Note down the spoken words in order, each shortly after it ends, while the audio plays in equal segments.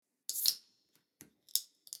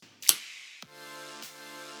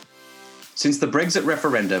Since the Brexit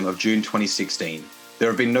referendum of June 2016, there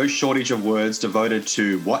have been no shortage of words devoted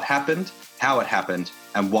to what happened, how it happened,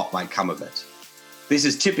 and what might come of it. This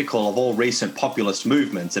is typical of all recent populist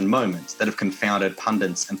movements and moments that have confounded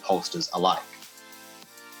pundits and pollsters alike.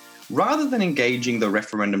 Rather than engaging the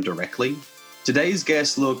referendum directly, today's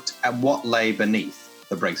guest looked at what lay beneath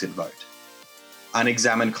the Brexit vote.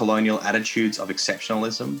 Unexamined colonial attitudes of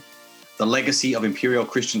exceptionalism, the legacy of imperial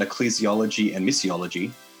Christian ecclesiology and missiology,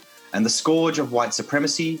 and the scourge of white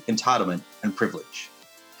supremacy, entitlement, and privilege.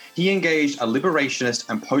 He engaged a liberationist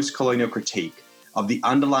and post-colonial critique of the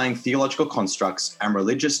underlying theological constructs and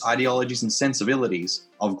religious ideologies and sensibilities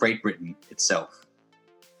of Great Britain itself.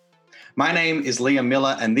 My name is Liam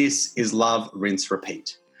Miller, and this is Love, Rinse,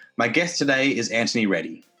 Repeat. My guest today is Anthony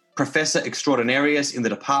Reddy, Professor Extraordinarius in the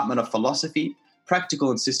Department of Philosophy, Practical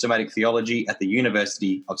and Systematic Theology at the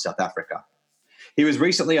University of South Africa. He was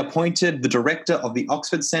recently appointed the Director of the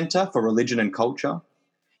Oxford Centre for Religion and Culture.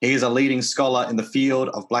 He is a leading scholar in the field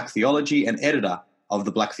of Black theology and editor of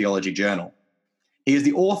the Black Theology Journal. He is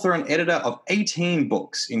the author and editor of 18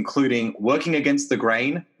 books, including Working Against the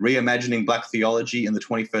Grain, Reimagining Black Theology in the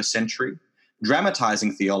 21st Century,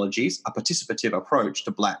 Dramatising Theologies, a Participative Approach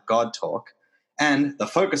to Black God Talk, and the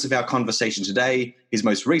focus of our conversation today, his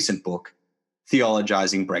most recent book,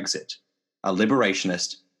 Theologizing Brexit, a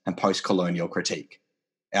liberationist and post-colonial critique,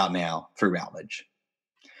 out now through Routledge.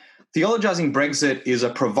 Theologizing Brexit is a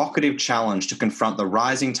provocative challenge to confront the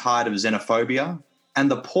rising tide of xenophobia and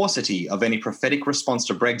the paucity of any prophetic response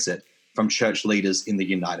to Brexit from church leaders in the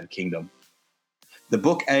United Kingdom. The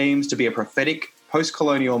book aims to be a prophetic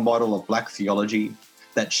post-colonial model of Black theology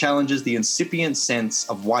that challenges the incipient sense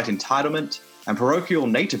of white entitlement and parochial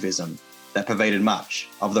nativism that pervaded much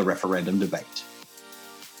of the referendum debate.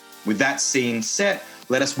 With that scene set,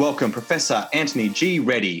 let us welcome Professor Anthony G.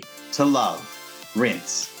 Reddy to Love,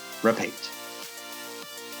 Rinse, Repeat.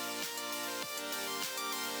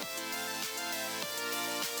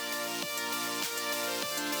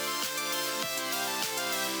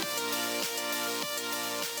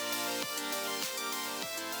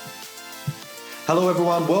 Hello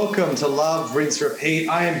everyone, welcome to Love, Rinse, Repeat.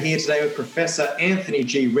 I am here today with Professor Anthony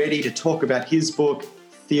G. Reddy to talk about his book,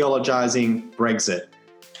 Theologizing Brexit.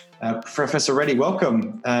 Professor Reddy,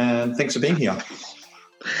 welcome, and thanks for being here.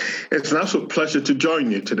 It's an absolute pleasure to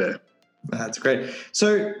join you today. That's great.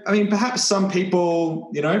 So, perhaps some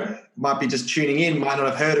people, might be just tuning in, might not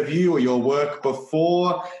have heard of you or your work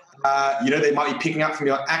before. They might be picking up from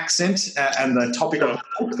your accent and the topic of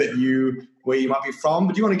the book where you might be from.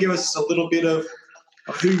 But do you want to give us a little bit of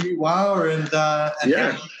who you are and how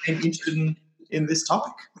you became interested in this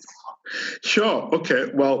topic? Sure.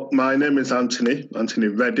 Okay. Well, my name is Anthony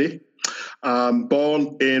Reddy.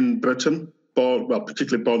 Born in Britain,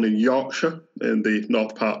 particularly born in Yorkshire, in the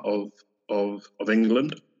north part of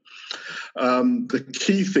England. The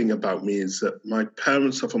key thing about me is that my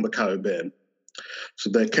parents are from the Caribbean. So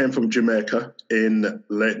they came from Jamaica in the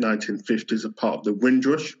late 1950s, as part of the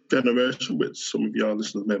Windrush generation, which some of your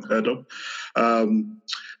listeners may have heard of.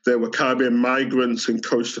 They were Caribbean migrants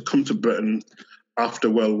encouraged to come to Britain after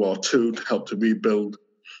World War II to help to rebuild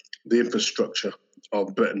the infrastructure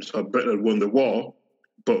of Britain. So Britain had won the war,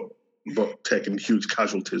 but taken huge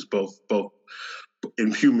casualties, both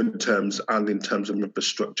in human terms and in terms of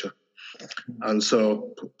infrastructure. And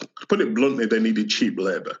so, to put it bluntly, they needed cheap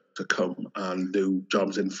labour to come and do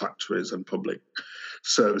jobs in factories and public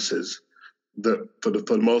services that, for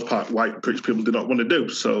the most part, white British people did not want to do.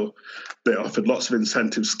 So they offered lots of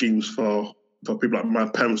incentive schemes for people like my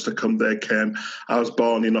parents to come. They came. I was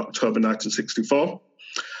born in October 1964.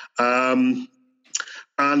 And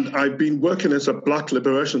I've been working as a Black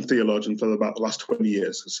liberation theologian for about the last 20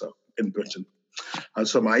 years or so in Britain. And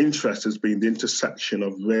so my interest has been the intersection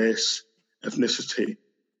of race, ethnicity,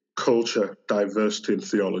 culture, diversity, and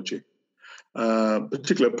theology,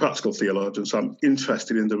 particularly practical theologian. So I'm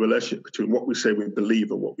interested in the relationship between what we say we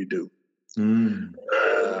believe and what we do. And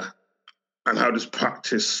how does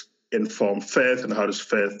practice inform faith, and how does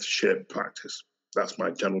faith shape practice? That's my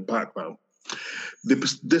general background.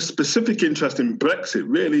 The specific interest in Brexit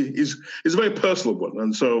really is a very personal one,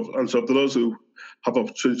 and so for those who have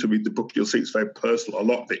opportunity to read the book, you'll see it's very personal. A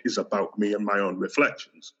lot of it is about me and my own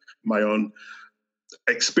reflections, my own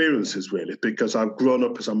experiences, really, because I've grown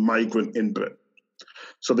up as a migrant in Britain.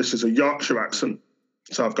 So this is a Yorkshire accent.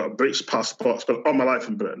 So I've got a British passport. I've spent all my life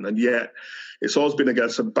in Britain, and yet it's always been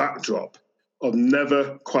against a backdrop of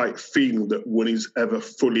never quite feeling that one is ever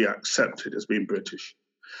fully accepted as being British.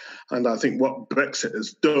 And I think what Brexit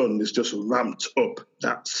has done is just ramped up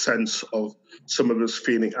that sense of some of us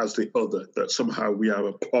feeling as the other, that somehow we are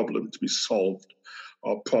a problem to be solved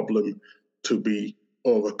or a problem to be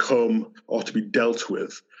overcome or to be dealt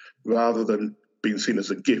with, rather than being seen as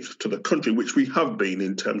a gift to the country, which we have been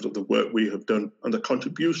in terms of the work we have done and the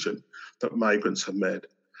contribution that migrants have made.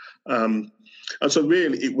 And so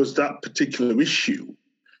really it was that particular issue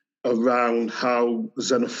around how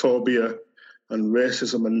xenophobia and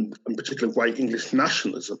racism and particularly white English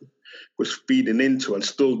nationalism was feeding into and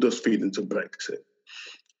still does feed into Brexit,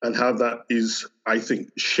 and how that is, I think,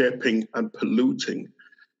 shaping and polluting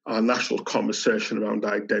our national conversation around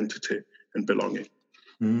identity and belonging.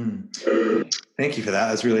 Thank you for that.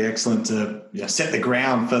 That's really excellent to set the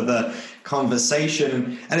ground for the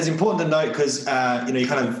conversation. And it's important to note because, you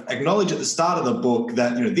kind of acknowledge at the start of the book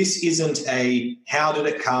that, this isn't a how did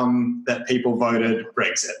it come that people voted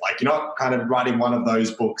Brexit. Like, you're not kind of writing one of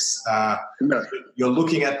those books. No. You're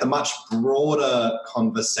looking at the much broader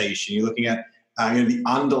conversation. You're looking at the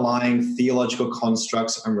underlying theological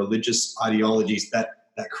constructs and religious ideologies that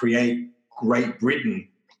create Great Britain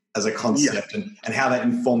as a concept, and how that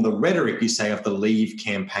informed the rhetoric, you say, of the Leave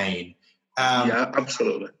campaign. Yeah,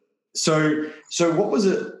 absolutely. So what was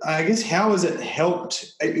it, I guess, how has it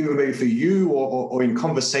helped, maybe for you or in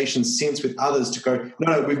conversations since with others, to go,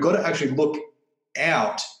 no, we've got to actually look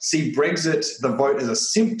out, see Brexit, the vote, as a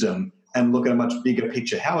symptom, and look at a much bigger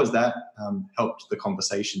picture? How has that helped the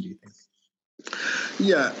conversation, do you think?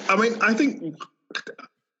 Yeah, I mean, I think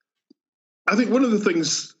one of the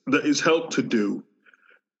things that is helped to do,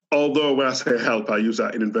 although when I say help, I use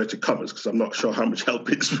that in inverted commas because I'm not sure how much help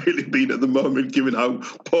it's really been at the moment, given how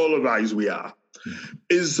polarised we are,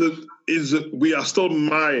 is that we are still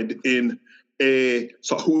mired in a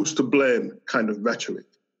sort of who's to blame kind of rhetoric.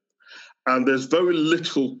 And there's very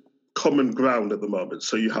little common ground at the moment.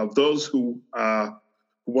 So you have those who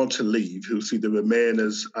want to leave, who see the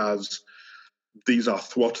Remainers as these are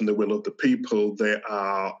thwarting the will of the people, they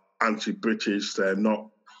are anti-British, they're not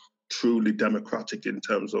truly democratic in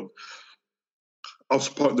terms of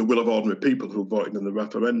supporting the will of ordinary people who voted in the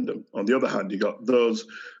referendum. On the other hand, you got those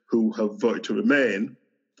who have voted to remain.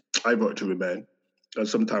 I voted to remain, and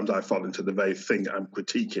sometimes I fall into the very thing I'm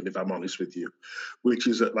critiquing, if I'm honest with you, which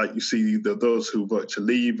is that, like, you see those who vote to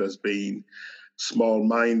leave as being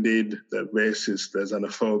small-minded, they're racist, they're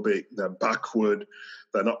xenophobic, they're backward,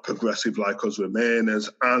 they're not progressive like us Remainers,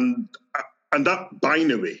 and that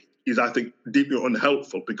binary is, I think, deeply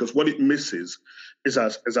unhelpful, because what it misses is,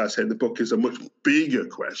 as I say, the book is a much bigger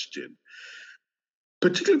question,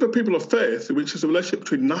 particularly for people of faith, which is the relationship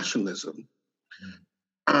between nationalism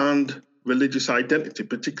and religious identity,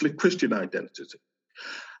 particularly Christian identity.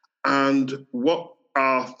 And what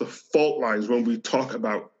are the fault lines when we talk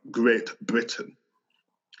about Great Britain?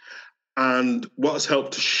 And what has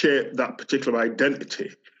helped to shape that particular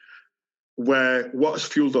identity, where what has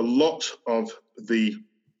fueled a lot of the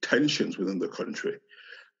tensions within the country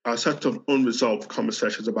are a set of unresolved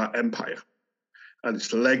conversations about empire and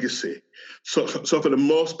its legacy. So for the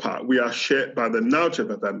most part, we are shaped by the narrative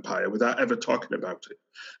of empire without ever talking about it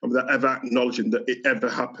and without ever acknowledging that it ever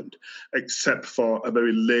happened, except for a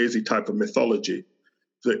very lazy type of mythology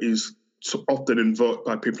that is so often invoked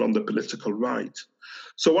by people on the political right.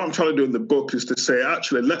 So what I'm trying to do in the book is to say,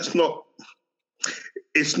 actually,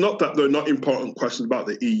 it's not that there are not important questions about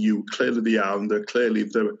the EU. Clearly they are, and there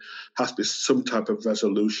has to be some type of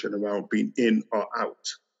resolution around being in or out.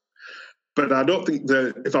 But I don't think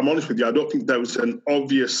if I'm honest with you, I don't think there was an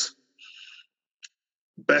obvious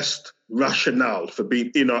best rationale for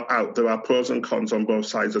being in or out. There are pros and cons on both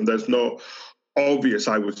sides, and there's no obvious,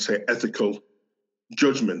 I would say, ethical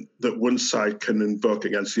judgment that one side can invoke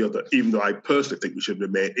against the other, even though I personally think we should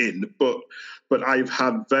remain in. But I've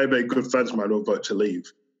had very, very good friends of mine who vote to leave.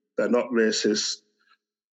 They're not racist.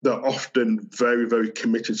 They're often very, very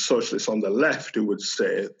committed socialists on the left who would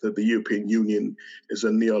say that the European Union is a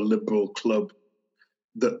neoliberal club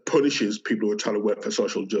that punishes people who are trying to work for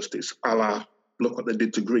social justice, a la look what they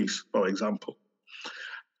did to Greece, for example.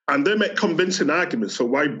 And they make convincing arguments for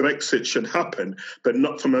why Brexit should happen, but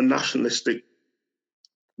not from a nationalistic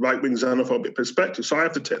right-wing xenophobic perspective. So I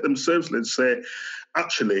have to take them seriously and say,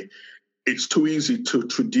 actually, it's too easy to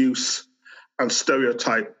traduce and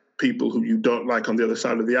stereotype people who you don't like on the other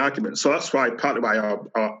side of the argument. So that's partly why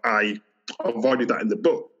I avoided that in the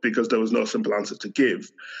book, because there was no simple answer to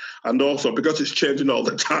give. And also because it's changing all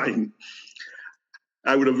the time,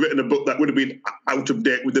 I would have written a book that would have been out of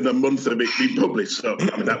date within a month of it being published. So,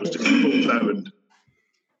 I mean, that was just a fool's errand.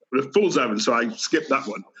 A fool's errand, so I skipped that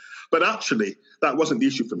one. But actually, that wasn't the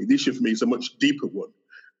issue for me. The issue for me is a much deeper one,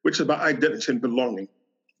 which is about identity and belonging.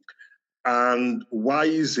 And why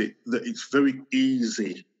is it that it's very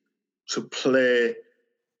easy to play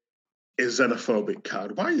a xenophobic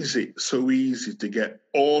card? Why is it so easy to get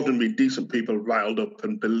ordinary, decent people riled up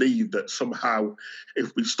and believe that somehow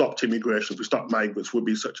if we stopped immigration, if we stopped migrants, we'd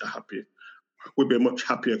be a much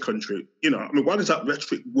happier country? Why does that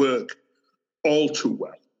rhetoric work all too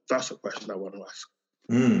well? That's a question I want to ask.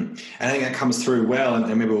 And I think that comes through well, and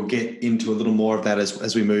maybe we'll get into a little more of that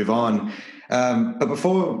as we move on. But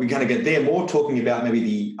before we kind of get there, more talking about maybe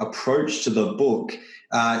the approach to the book.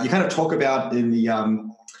 You kind of talk about in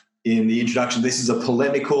the introduction, this is a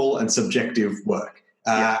polemical and subjective work.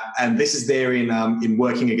 And this is there in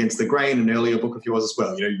Working Against the Grain, an earlier book of yours as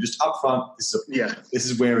well. You're just upfront. This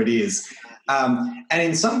is where it is. And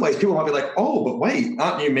in some ways, people might be like, "Oh, but wait,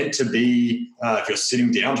 aren't you meant to be if you're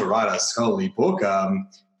sitting down to write a scholarly book,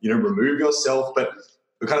 remove yourself?" But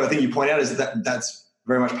the kind of thing you point out is that that's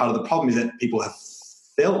very much part of the problem, is that people have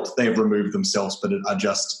felt they've removed themselves, but are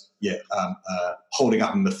just holding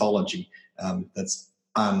up a mythology that's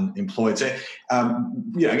unemployed. So, I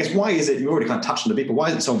guess why is it, you already kind of touched on it a bit, but why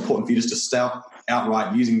is it so important for you just to start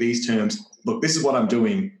outright using these terms? Look, this is what I'm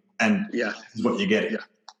doing, and this is what you're getting.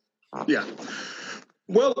 Yeah.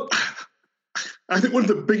 Well, I think one of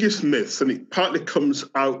the biggest myths, and it partly comes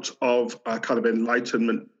out of a kind of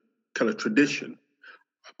Enlightenment kind of tradition,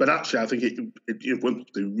 but actually I think it wants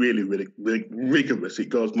to be really, really, really rigorous. It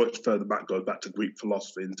goes much further back, goes back to Greek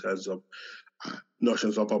philosophy in terms of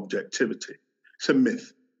notions of objectivity. It's a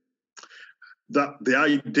myth. That the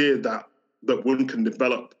idea that one can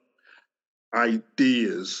develop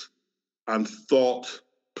ideas and thought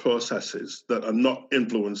processes that are not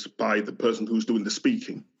influenced by the person who's doing the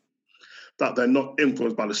speaking, that they're not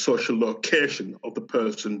influenced by the social location of the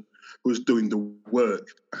person who's doing the work,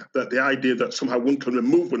 that the idea that somehow one can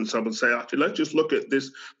remove oneself and say, actually, let's just look at this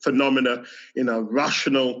phenomena in a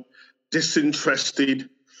rational, disinterested,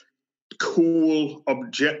 cool,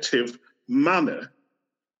 objective manner,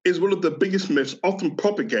 is one of the biggest myths often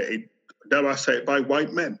propagated, dare I say it, by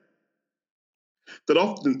white men. That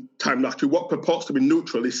oftentimes, actually, what purports to be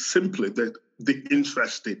neutral is simply the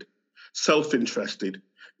interested, self-interested,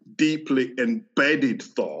 deeply embedded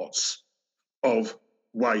thoughts of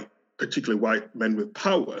particularly white men with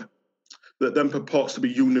power, that then purports to be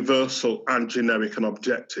universal and generic and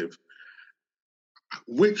objective,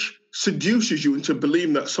 which seduces you into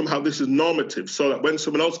believing that somehow this is normative, so that when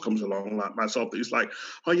someone else comes along, like myself, it's like,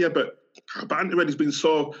 oh yeah, but Anthony Reddy's been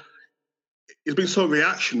so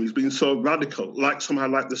reactionary, he's been so radical, like somehow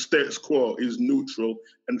like the status quo is neutral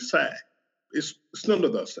and fair. It's none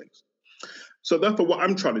of those things. So therefore, what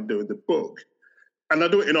I'm trying to do in the book, and I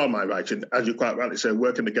do it in all my writing, as you quite rightly say,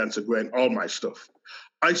 Working Against the Grain, all my stuff,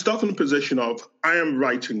 I start from the position of, I am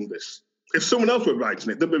writing this. If someone else were writing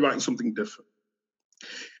it, they'd be writing something different.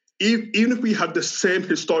 Even if we had the same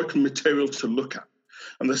historical material to look at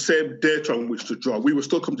and the same data on which to draw, we will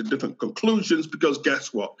still come to different conclusions, because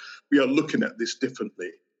guess what? We are looking at this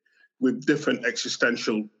differently with different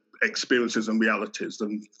existential experiences and realities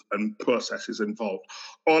and processes involved.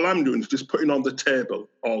 All I'm doing is just putting on the table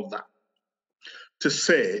all that to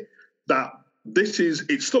say that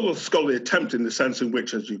it's still a scholarly attempt in the sense in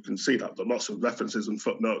which, as you can see, that there are lots of references and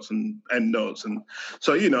footnotes and endnotes. And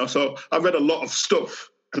so I've read a lot of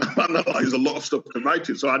stuff and I've analysed a lot of stuff to write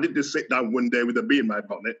it. So I didn't just sit down one day with a bee in my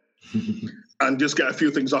bonnet and just get a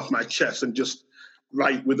few things off my chest and just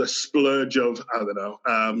write with a splurge of, I don't know,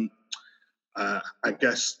 I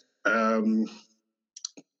guess,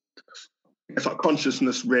 if a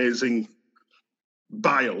consciousness raising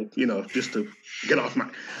bile, just to get off my...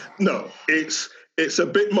 No, it's a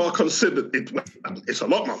bit more considered. It's a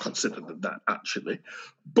lot more considered than that, actually.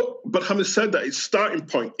 But having said that, its starting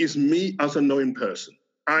point is me as a knowing person.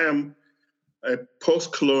 I am a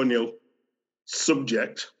post-colonial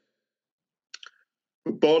subject,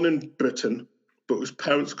 born in Britain, but whose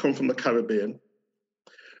parents come from the Caribbean,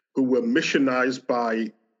 who were missionized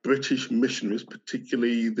by British missionaries,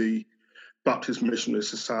 particularly the Baptist Missionary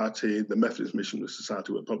Society, the Methodist Missionary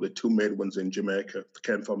Society were probably two main ones in Jamaica that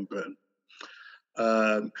came from Britain,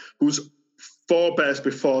 whose forebears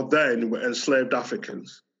before then were enslaved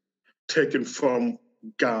Africans taken from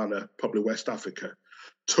Ghana, probably West Africa,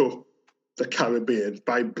 to the Caribbean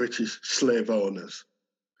by British slave owners.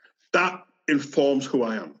 That informs who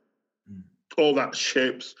I am. All that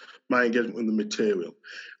shapes my engagement with the material.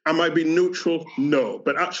 Am I being neutral? No,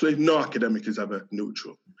 but actually no academic is ever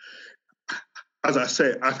neutral. As I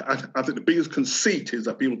say, I think the biggest conceit is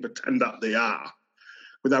that people pretend that they are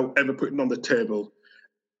without ever putting on the table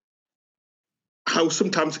how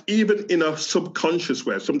sometimes, even in a subconscious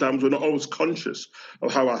way, sometimes we're not always conscious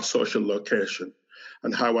of how our social location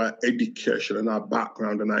and how our education and our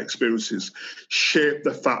background and our experiences shape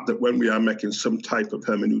the fact that when we are making some type of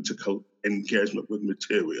hermeneutical engagement with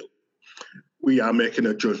material, we are making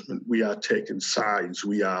a judgment, we are taking sides,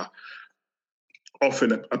 we are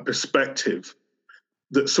offering a perspective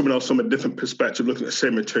that someone else from a different perspective looking at the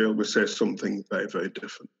same material would say something very, very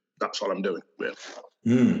different. That's all I'm doing, really.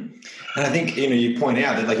 And I think, you point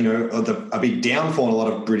out that, a big downfall in a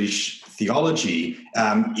lot of British theology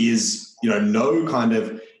is, no kind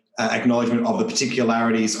of acknowledgement of the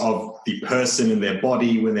particularities of the person and their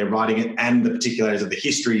body when they're writing it, and the particularities of the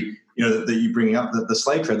history, that you bring up, the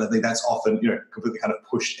slave trade. I think that's often, completely kind of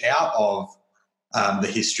pushed out of the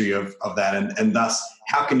history of that. And thus,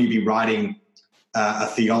 how can you be writing a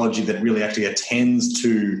theology that really actually attends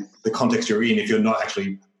to the context you're in if you're not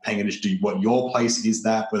actually paying attention to what your place is,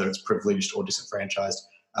 that whether it's privileged or disenfranchised,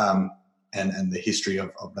 and the history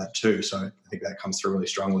of that too. So I think that comes through really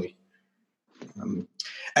strongly. And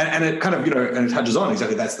it kind of, and it touches on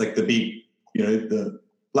exactly, that's like the big, the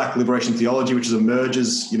Black liberation theology, which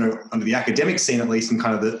emerges, under the academic scene, at least in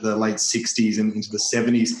kind of the late 60s and into the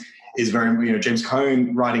 70s, is very, James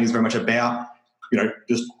Cone writing is very much about,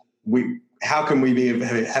 how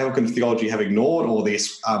can theology have ignored all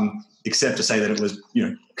this, except to say that it was,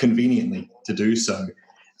 conveniently to do so.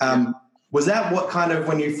 Was that what kind of,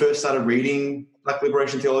 when you first started reading Black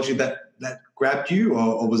liberation theology, that grabbed you,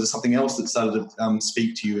 or was it something else that started to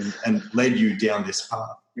speak to you and led you down this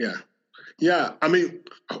path? Yeah. I mean,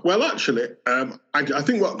 well, actually, I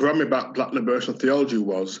think what grabbed me about Black liberation theology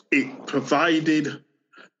was it provided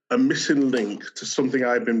a missing link to something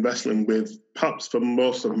I've been wrestling with perhaps for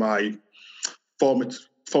most of my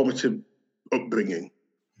formative upbringing.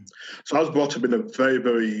 So I was brought up in a very,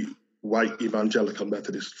 very white evangelical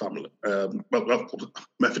Methodist family,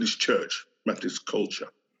 Methodist church, Methodist culture.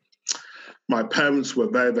 My parents were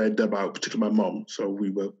very, very devout, particularly my mom. So we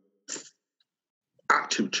were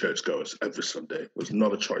active churchgoers every Sunday. It was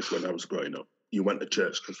not a choice when I was growing up. You went to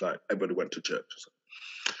church because everybody went to church.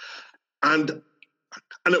 And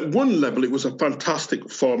at one level, it was a fantastic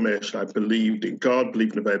formation. I believed in God,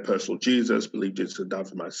 believed in a very personal Jesus, believed Jesus had died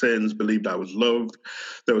for my sins, believed I was loved.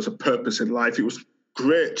 There was a purpose in life. It was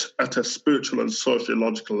great at a spiritual and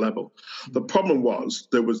sociological level. The problem was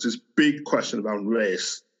there was this big question around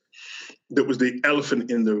race that was the elephant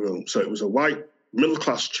in the room. So it was a white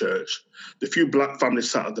middle-class church. The few black families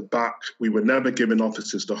sat at the back. We were never given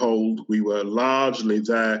offices to hold. We were largely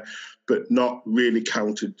there, but not really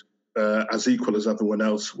counted as equal as everyone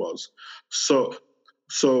else was. So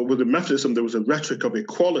within Methodism, there was a rhetoric of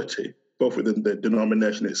equality, both within the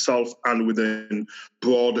denomination itself and within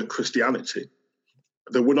broader Christianity.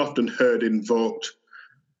 They weren't often heard invoked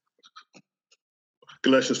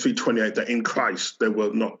Galatians 3:28, that in Christ there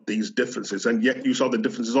were not these differences, and yet you saw the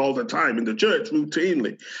differences all the time in the church,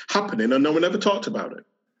 routinely happening, and no one ever talked about it.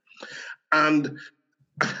 And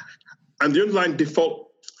the underlying default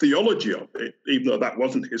theology of it, even though that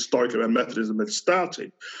wasn't historically when Methodism had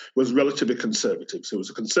started, was relatively conservative. So it was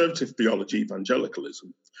a conservative theology,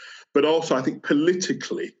 evangelicalism, but also I think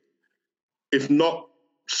politically, if not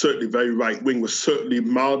certainly very right-wing, was certainly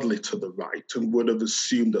mildly to the right, and would have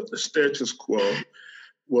assumed that the status quo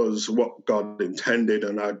was what God intended,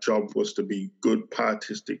 and our job was to be good,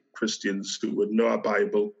 pietistic Christians who would know our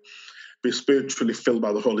Bible, be spiritually filled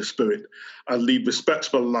by the Holy Spirit, and lead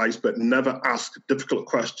respectable lives, but never ask difficult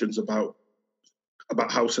questions about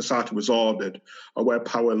how society was ordered, or where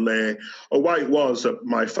power lay, or why it was that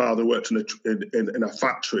my father worked in a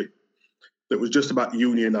factory that was just about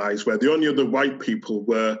unionized, where the only other white people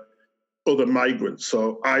were other migrants,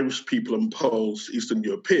 so Irish people and Poles, Eastern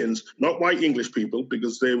Europeans, not white English people,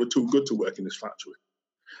 because they were too good to work in this factory.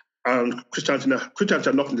 And Christianity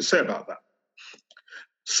had nothing to say about that.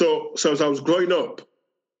 So as I was growing up,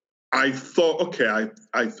 I thought, okay,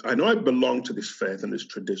 I know I belong to this faith and this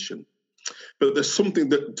tradition, but there's something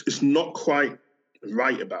that is not quite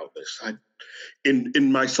right about this.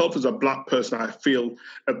 In myself as a black person, I feel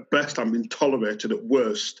at best I'm being tolerated, at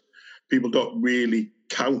worst, people don't really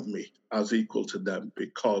count me as equal to them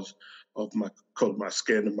because of my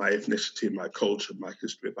skin and my ethnicity, my culture, my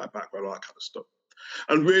history, my background, all that kind of stuff.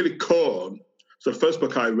 And really Cone, so the first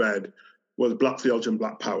book I read was Black Theology and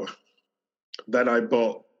Black Power. Then I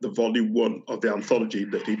bought the volume 1 of the anthology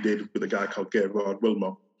that he did with a guy called Gaylord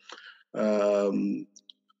Wilmot, the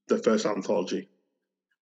first anthology.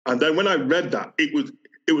 And then when I read that, it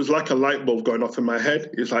was like a light bulb going off in my head.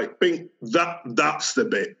 It's like, bing, that's the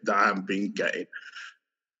bit that I've been getting.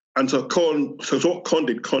 And so what Cone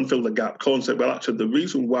did, Cone filled the gap. Cone said, well, actually, the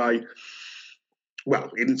reason why, well,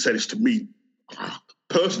 he didn't say this to me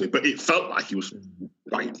personally, but it felt like he was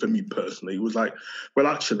white for me personally. It was like, well,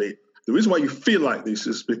 actually, the reason why you feel like this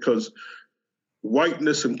is because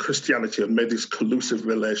whiteness and Christianity have made this collusive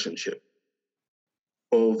relationship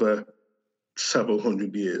over several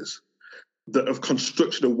hundred years that have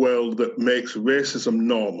constructed a world that makes racism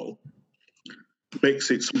normal,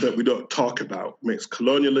 makes it something that we don't talk about, makes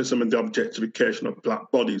colonialism and the objectification of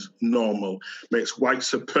black bodies normal, makes white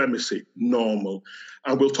supremacy normal.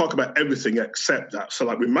 And we'll talk about everything except that. So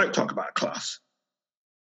like we might talk about class.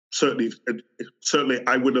 Certainly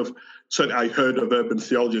I heard of urban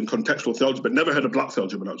theology and contextual theology, but never heard of black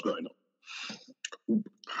theology when I was growing up.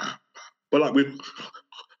 But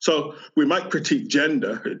so we might critique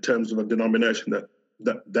gender in terms of a denomination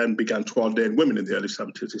that then began to ordain women in the early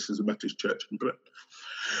 70s. This is the Methodist Church in Britain.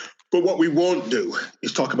 But what we won't do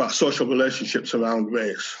is talk about social relationships around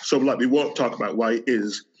race. So like we won't talk about why it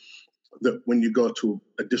is that when you go to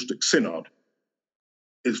a district synod,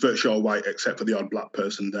 it's virtually all white except for the odd black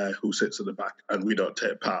person there who sits at the back and we don't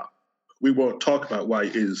take part. We won't talk about why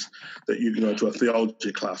it is that you can go to a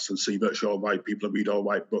theology class and see virtually all white people and read all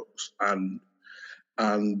white books and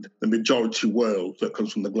the majority world that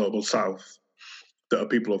comes from the global south that are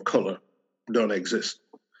people of colour don't exist.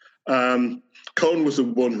 Cohn was the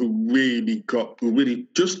one who really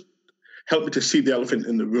just helped me to see the elephant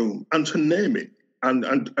in the room and to name it. And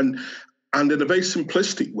in a very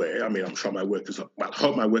simplistic way, I mean, I'm sure my work is, I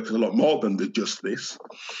hope my work is a lot more than just this.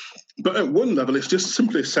 But at one level, it's just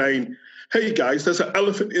simply saying, hey guys, there's an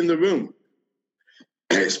elephant in the room.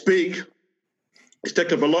 It's big. It's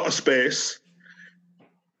taking up a lot of space.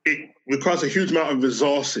 It requires a huge amount of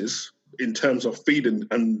resources in terms of feeding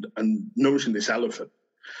and nourishing this elephant.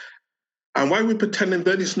 And why are we pretending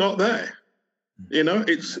that it's not there? You know,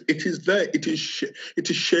 it is there. It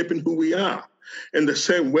is shaping who we are in the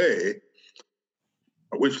same way,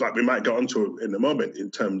 which like we might get onto in a moment in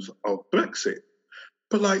terms of Brexit.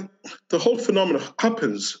 But like the whole phenomenon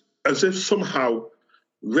happens as if somehow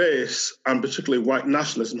race and particularly white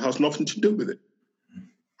nationalism has nothing to do with it.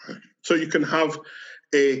 So you can have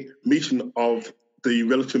a meeting of the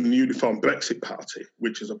relatively newly formed Brexit Party,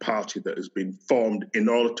 which is a party that has been formed in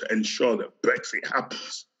order to ensure that Brexit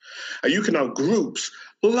happens. And you can have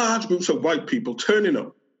large groups of white people turning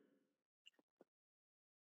up,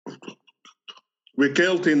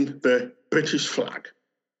 regaled in the British flag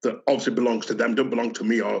that obviously belongs to them, don't belong to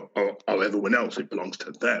me or everyone else, it belongs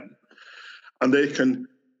to them. And they can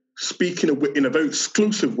speak in a very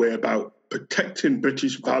exclusive way about protecting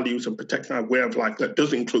British values and protecting our way of life that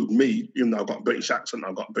does include me, even though I've got a British accent,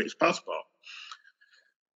 I've got a British passport.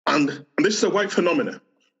 And this is a white phenomenon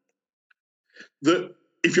that,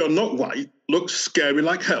 if you're not white, looks scary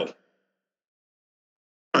like hell.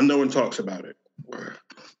 And no one talks about it.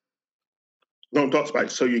 No one talks about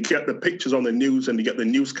it. So you get the pictures on the news and you get the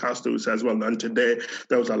newscaster who says, well, and today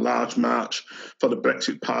there was a large march for the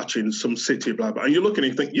Brexit Party in some city, blah, blah. And you're looking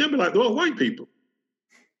and you think, yeah, but like, they're all white people.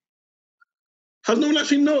 Has no one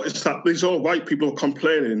actually noticed that these all white people are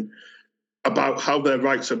complaining about how their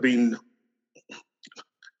rights are being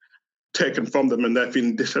taken from them and they're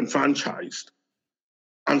being disenfranchised?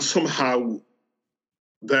 And somehow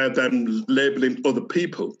they're then labeling other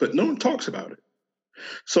people, but no one talks about it.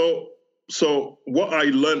 So what I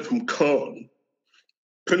learned from Cohn,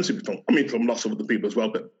 principally from lots of other people as well,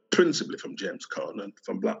 but principally from James Cohn and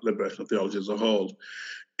from Black Liberation Theology as a whole,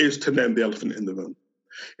 is to name the elephant in the room.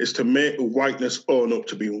 Is to make whiteness own up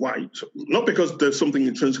to being white. Not because there's something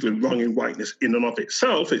intrinsically wrong in whiteness in and of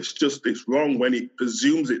itself, it's wrong when it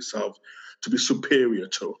presumes itself to be superior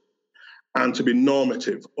to and to be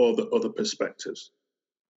normative over other perspectives.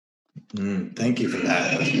 Thank you for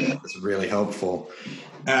that. That's really helpful.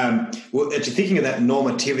 Well, actually thinking of that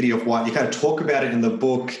normativity of white, you kind of talk about it in the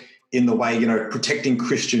book in the way, protecting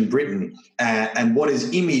Christian Britain and what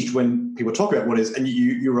is imaged when people talk about what is, and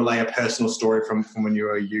you relay a personal story from when you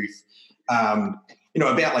were a youth, about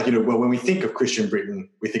well, when we think of Christian Britain,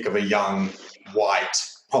 we think of a young, white,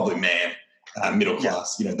 probably man, middle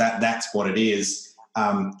class, that's what it is.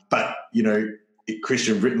 But,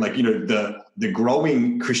 Christian Britain, the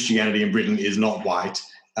growing Christianity in Britain is not white.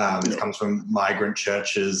 It comes from migrant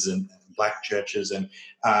churches and black churches and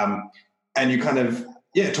you kind of,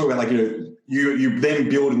 talk about you then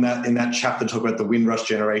build in that chapter, talk about the Windrush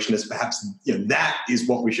generation as perhaps that is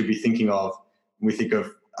what we should be thinking of when we think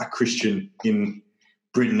of a Christian in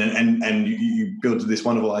Britain, and you build this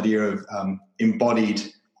wonderful idea of embodied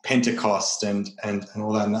Pentecost and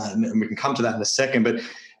all that, and we can come to that in a second. But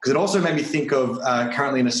because it also made me think of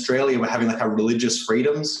currently in Australia we're having a religious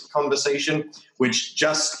freedoms conversation, which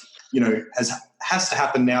just has to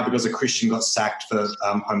happen now because a Christian got sacked for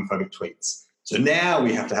homophobic tweets. So now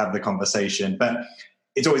we have to have the conversation. But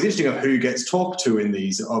it's always interesting of who gets talked to in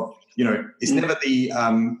these. Of it's never the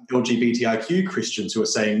LGBTIQ Christians who are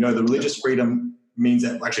saying no. The religious freedom means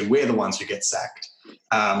that actually we're the ones who get sacked.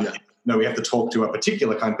 No, we have to talk to a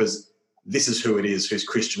particular kind because this is who it is who's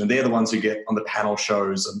Christian, and they're the ones who get on the panel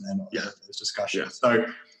shows and those discussions. So,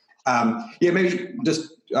 maybe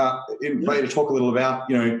just maybe to talk a little about,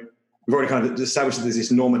 we've already kind of established that there's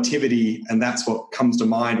this normativity, and that's what comes to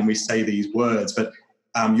mind when we say these words. But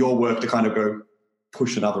your work to kind of go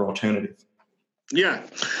push another alternative. Yeah,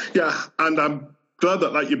 and I'm glad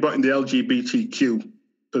that you brought in the LGBTQ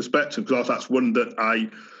perspective, because that's one that I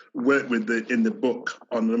work with in the book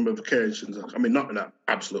on a number of occasions. I mean, not in an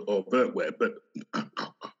absolute overt way, but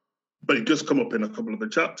it does come up in a couple of the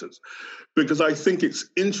chapters, because I think it's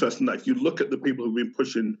interesting that if you look at the people who've been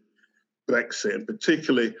pushing Brexit, and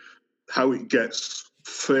particularly how it gets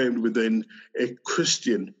framed within a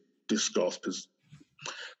Christian discourse,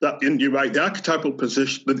 and you're right, the archetypal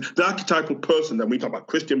position, the archetypal person that we talk about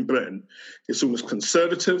Christian Britain is someone who's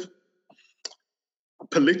conservative,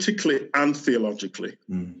 politically and theologically,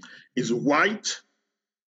 is white,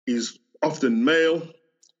 is often male,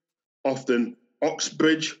 often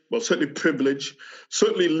Oxbridge, well, certainly privileged,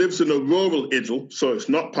 certainly lives in a rural idyll, so it's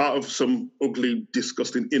not part of some ugly,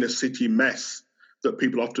 disgusting inner city mess that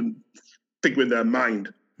people often figure in their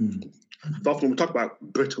mind. Often when we talk about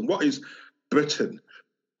Britain, what is Britain?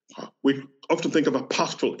 We often think of a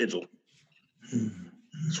pastoral idyll.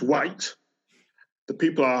 It's white. The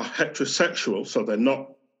people are heterosexual, so they're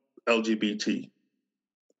not LGBT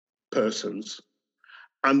persons,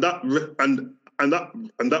 and that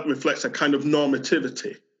reflects a kind of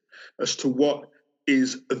normativity as to what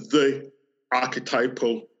is the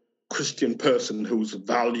archetypal Christian person whose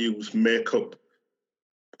values make up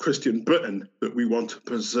Christian Britain that we want to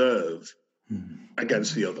preserve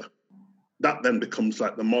against the other. That then becomes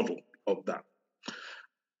like the model of that.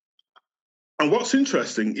 And what's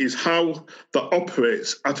interesting is how that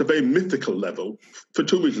operates at a very mythical level for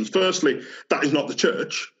two reasons. Firstly, that is not the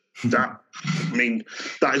church. That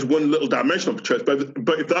is one little dimension of the church.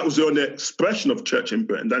 But if that was the only expression of church in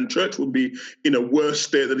Britain, then church would be in a worse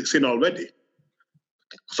state than it's in already,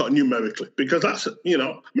 sort of numerically, because that's a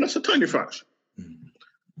tiny fraction.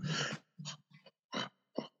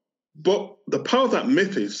 But the power of that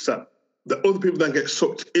myth is that the other people then get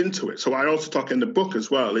sucked into it. So I also talk in the book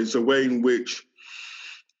as well, is the way in which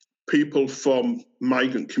people from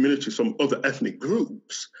migrant communities, from other ethnic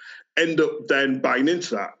groups, end up then buying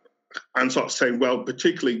into that and sort of saying, well,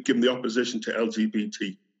 particularly given the opposition to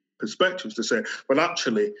LGBT perspectives, to say, well,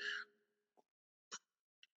 actually,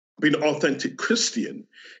 being an authentic Christian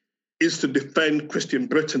is to defend Christian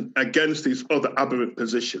Britain against these other aberrant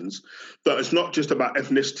positions, that it's not just about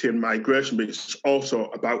ethnicity and migration, but it's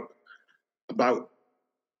also about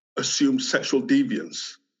assumed sexual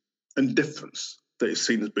deviance and difference that is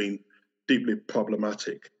seen as being deeply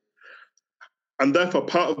problematic. And therefore,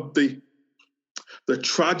 part of the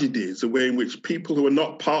tragedy is the way in which people who are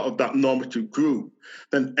not part of that normative group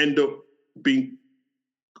then end up being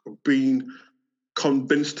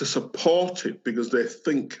convinced to support it because they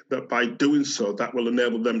think that by doing so, that will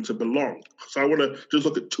enable them to belong. So I want to just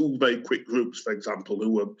look at two very quick groups, for example, who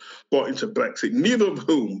were brought into Brexit, neither of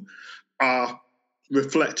whom are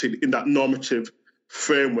reflected in that normative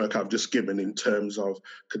framework I've just given in terms of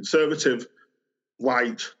conservative,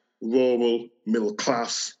 white, rural, middle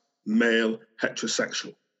class, male,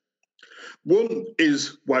 heterosexual. One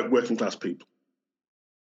is white working class people.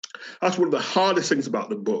 That's one of the hardest things about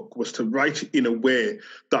the book, was to write it in a way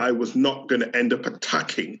that I was not going to end up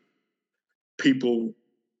attacking people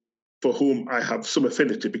for whom I have some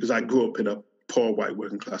affinity, because I grew up in a poor white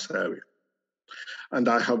working class area. And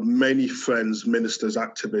I have many friends, ministers,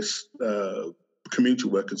 activists, community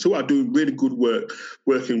workers who are doing really good work,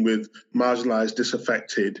 working with marginalised,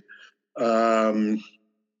 disaffected, angry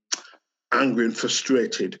and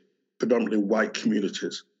frustrated, predominantly white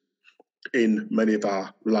communities in many of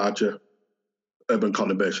our larger urban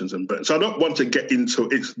conurbations in Britain. So I don't want to get into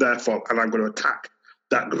it's their fault and I'm going to attack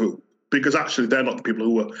that group, because actually they're not the people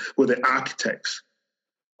who were the architects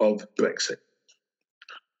of Brexit.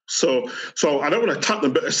 So I don't want to attack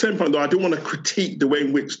them, but at the same time, though, I do want to critique the way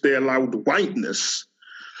in which they allowed whiteness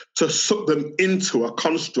to suck them into a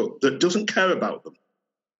construct that doesn't care about them.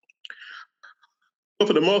 But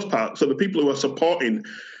for the most part, so the people who are supporting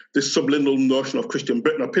this subliminal notion of Christian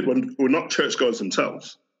Britain are people who are not churchgoers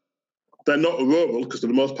themselves. They're not rural, because for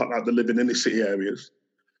the most part, they live in inner city areas.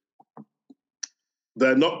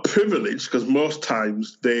 They're not privileged, because most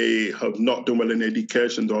times they have not done well in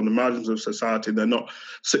education. They're on the margins of society. They're not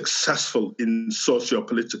successful in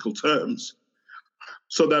socio-political terms.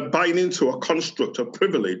 So they're buying into a construct of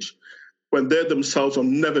privilege when they themselves have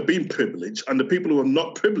never been privileged, and the people who are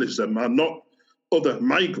not privileged them are not other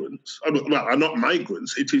migrants. Well, are not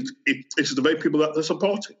migrants. It is the very people that they're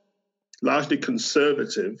supporting, largely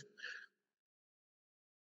conservative,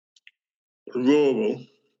 rural,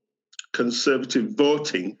 conservative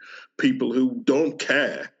voting people who don't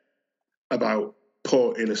care about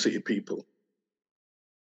poor inner city people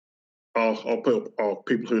or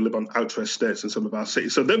people who live on outer estates in some of our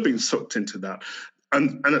cities. So they've been sucked into that.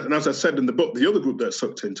 And as I said in the book, the other group that's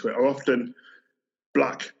sucked into it are often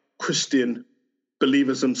Black Christian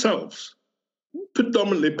believers themselves,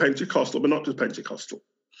 predominantly Pentecostal, but not just Pentecostal,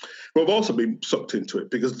 who have also been sucked into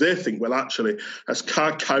it because they think, well, actually, as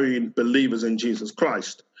card-carrying believers in Jesus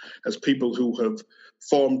Christ, as people who have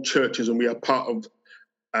formed churches and we are part of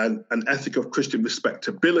an ethic of Christian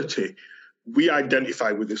respectability, we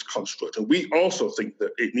identify with this construct. And we also think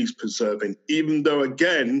that it needs preserving, even though,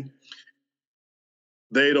 again,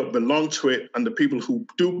 they don't belong to it, and the people who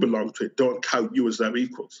do belong to it don't count you as their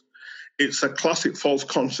equals. It's a classic false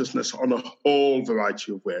consciousness on a whole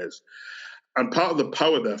variety of ways. And part of the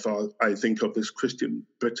power, therefore, I think, of this Christian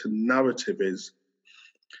Britain narrative is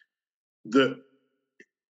that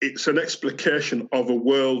it's an explication of a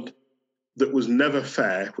world that was never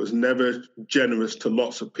fair, was never generous to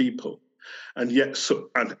lots of people. And yet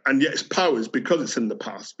its power is because it's in the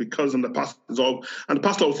past, because in the past the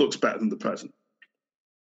past always looks better than the present.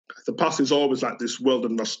 The past is always like this world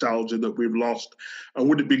of nostalgia that we've lost. And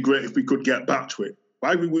would it be great if we could get back to it?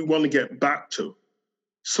 Why would we want to get back to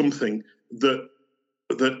something that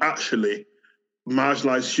actually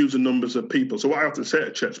marginalised huge numbers of people? So what I often say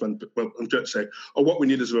to church when church say, what we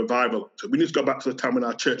need is a revival. So we need to go back to the time when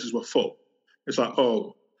our churches were full. It's like,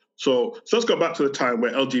 so let's go back to the time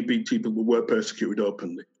where LGBT people were persecuted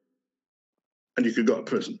openly. And you could go to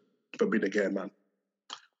prison for being a gay man.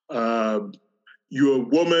 You're a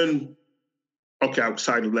woman,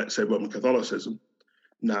 outside of, let's say, Roman Catholicism,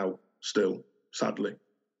 now still, sadly,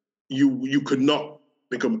 you could not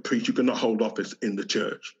become a priest, you could not hold office in the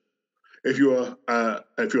church. If you're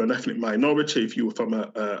an ethnic minority, if you were from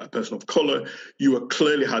a person of colour, you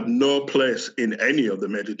clearly had no place in any of the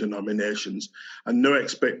major denominations, and no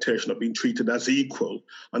expectation of being treated as equal,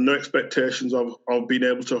 and no expectations of being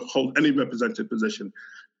able to hold any representative position.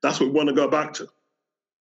 That's what we want to go back to.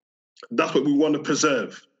 That's what we want to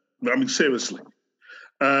preserve. I mean, seriously.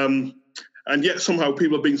 And yet somehow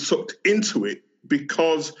people are being sucked into it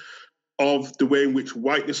because of the way in which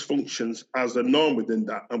whiteness functions as a norm within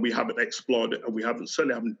that, and we haven't explored it, and we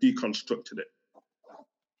certainly haven't deconstructed it.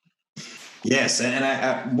 Yes,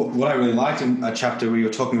 and what I really liked in a chapter where you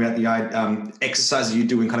were talking about the exercises you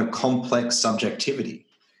do in kind of complex subjectivity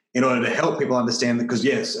in order to help people understand that, because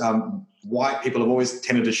yes, white people have always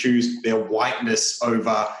tended to choose their whiteness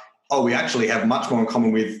over, we actually have much more in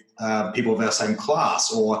common with people of our same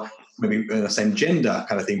class or maybe the same gender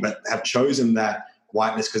kind of thing, but have chosen that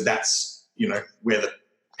whiteness because that's, where the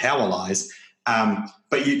power lies.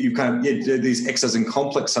 But you kind of do these exercises in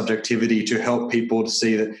complex subjectivity to help people to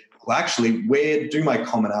see that, well, actually, where do my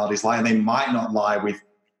commonalities lie? And they might not lie with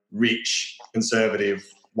rich, conservative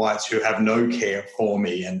whites who have no care for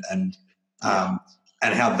me and how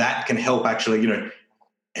that can help actually,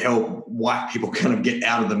 help white people kind of get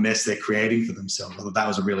out of the mess they're creating for themselves. I thought that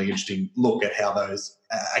was a really interesting look at how those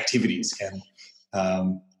activities can,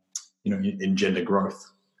 engender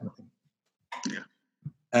growth kind of thing. Yeah.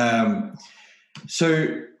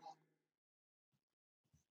 So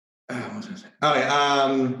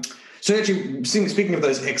actually, speaking of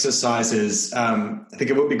those exercises, I think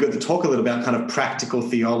it would be good to talk a little about kind of practical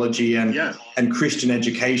theology and Christian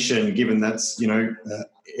education, given that's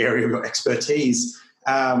area of your expertise.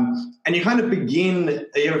 And you kind of begin.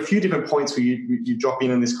 You have a few different points where you drop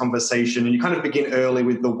in this conversation, and you kind of begin early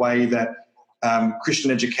with the way that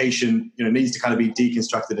Christian education needs to kind of be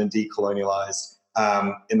deconstructed and decolonialized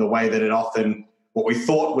in the way that it often. What we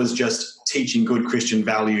thought was just teaching good Christian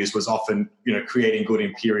values was often, creating good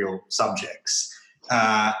imperial subjects,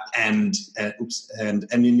 and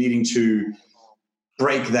you're needing to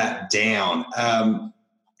break that down.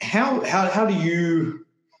 How have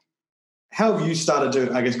you started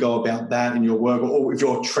to, I guess, go about that in your work, or if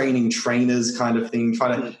you're training trainers kind of thing,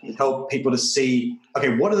 try to help people to see,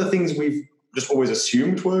 okay, what are the things we've just always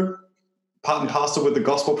assumed were part and parcel with the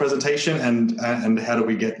gospel presentation, and how do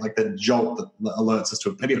we get like the jolt that alerts us to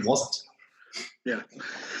it? Maybe it wasn't. Yeah.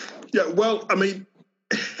 Well, I mean,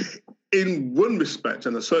 in one respect,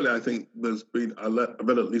 and certainly I think there's been I've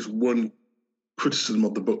read at least one criticism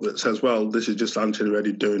of the book that says, well, this is just Anthony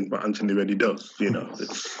Reddy doing what Anthony Reddy does.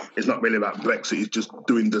 It's not really about Brexit. He's just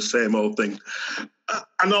doing the same old thing.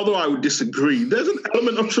 And although I would disagree, there's an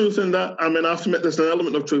element of truth in that. I mean, I have to admit there's an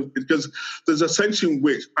element of truth because there's a sense in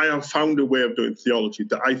which I have found a way of doing theology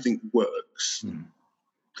that I think works.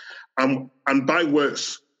 And by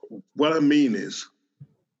works, what I mean is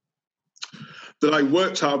that I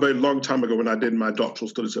worked out a very long time ago when I did my doctoral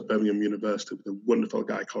studies at Birmingham University with a wonderful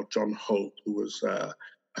guy called John Holt, who was a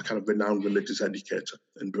kind of renowned religious educator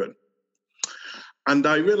in Britain. And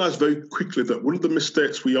I realized very quickly that one of the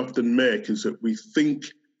mistakes we often make is that we think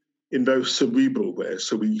in very cerebral ways.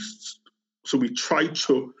 So we try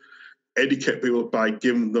to educate people by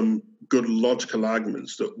giving them good logical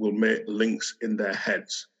arguments that will make links in their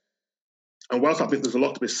heads. And whilst I think there's a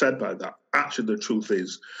lot to be said by that, actually the truth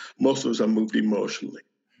is most of us are moved emotionally.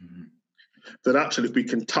 That actually if we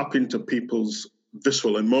can tap into people's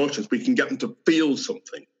visceral emotions, we can get them to feel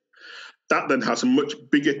something. That then has a much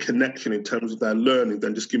bigger connection in terms of their learning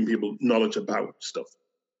than just giving people knowledge about stuff,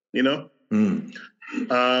 And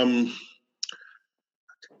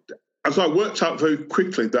so I worked out very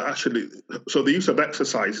quickly that actually, so the use of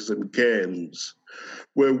exercises and games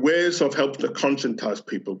were ways of helping to conscientize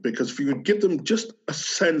people, because if you could give them just a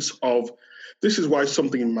sense of this is why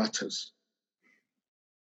something matters.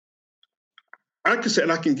 I can say,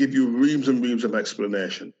 and I can give you reams and reams of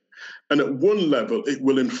explanation. And at one level, it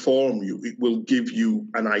will inform you. It will give you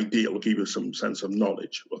an idea. It will give you some sense of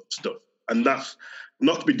knowledge of stuff. And that's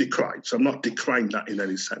not to be decried. So I'm not decrying that in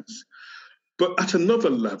any sense. But at another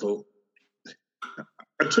level,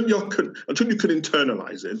 until you can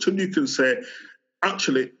internalize it, until you can say,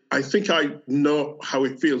 actually, I think I know how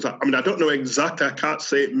it feels. I mean, I don't know exactly. I can't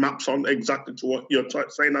say it maps on exactly to what you're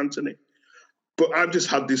saying, Anthony. But I've just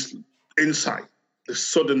had this insight, this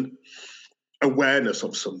sudden awareness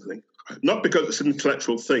of something. Not because it's an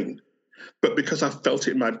intellectual thing, but because I felt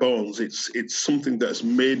it in my bones. It's something that has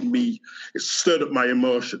made me, it's stirred up my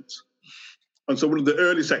emotions. And so one of the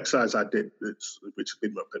earliest exercises I did, which has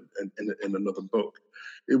been up in another book,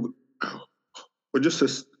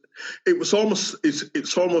 it's almost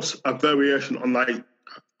a variation on like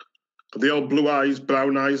the old blue eyes,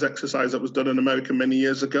 brown eyes exercise that was done in America many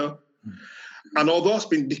years ago. And although it's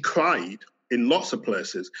been decried in lots of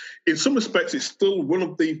places, in some respects, it's still one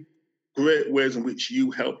of the great ways in which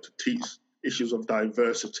you help to teach issues of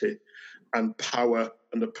diversity and power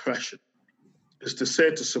and oppression, is to say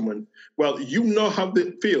to someone, well, you know how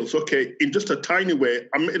it feels, okay, in just a tiny way.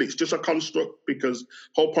 I mean, it's just a construct, because the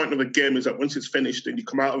whole point of a game is that once it's finished and you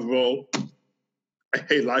come out of role,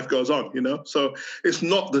 hey, life goes on, So it's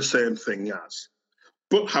not the same thing as.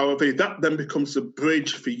 But however, that then becomes a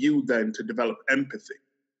bridge for you then to develop empathy,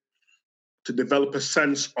 to develop a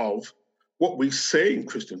sense of what we say in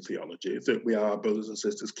Christian theology, that we are our brothers and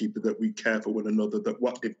sisters keepers, that we care for one another, that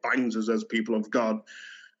what defines us as people of God,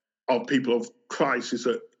 or people of Christ, is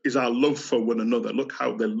our love for one another. Look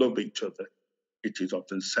how they love each other, it is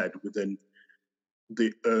often said within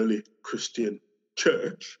the early Christian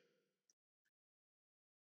church.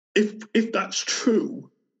 If that's true,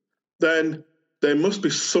 then there must be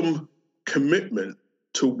some commitment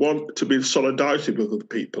to want to be in solidarity with other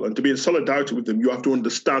people. And to be in solidarity with them, you have to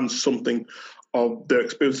understand something of their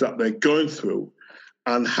experience that they're going through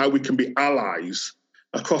and how we can be allies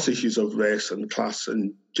across issues of race and class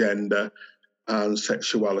and gender and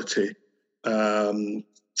sexuality and,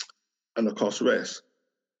 of course, race.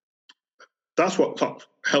 That's what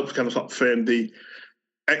helps kind of frame the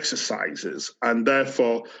exercises. And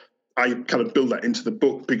therefore, I kind of build that into the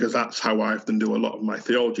book, because that's how I often do a lot of my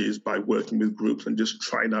theology, is by working with groups and just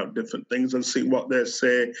trying out different things and seeing what they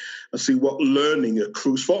say and see what learning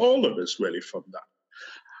accrues for all of us really from that.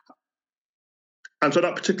 And so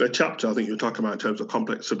that particular chapter, I think you're talking about in terms of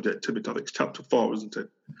complex subjectivity, I think it's chapter 4, isn't it?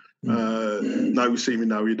 Now you see me,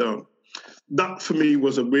 now you don't. That for me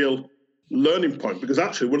was a real learning point, because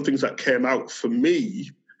actually one of the things that came out for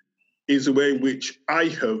me is the way in which I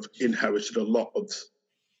have inherited a lot of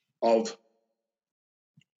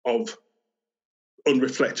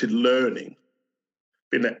unreflected learning,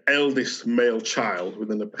 being an eldest male child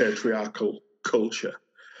within a patriarchal culture,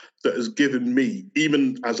 that has given me,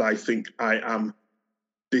 even as I think I am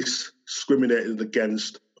discriminated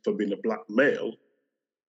against for being a black male,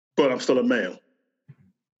 but I'm still a male.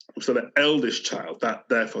 I'm still an eldest child.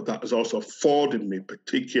 Therefore, that has also afforded me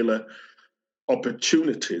particular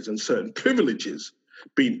opportunities and certain privileges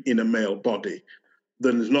being in a male body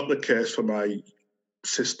than is not the case for my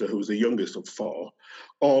sister, who's the youngest of 4,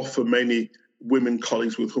 or for many women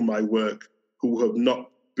colleagues with whom I work who have not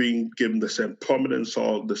been given the same prominence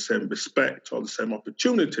or the same respect or the same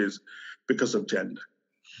opportunities because of gender.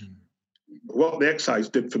 What the exercise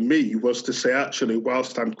did for me was to say, actually,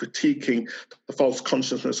 whilst I'm critiquing the false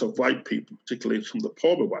consciousness of white people, particularly from the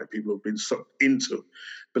poorer white people who've been sucked into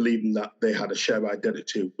believing that they had a shared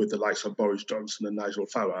identity with the likes of Boris Johnson and Nigel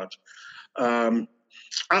Farage,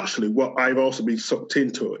 actually, what I've also been sucked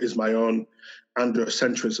into is my own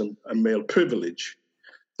androcentrism and male privilege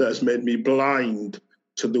that has made me blind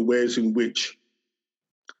to the ways in which,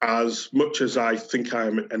 as much as I think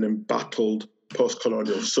I'm an embattled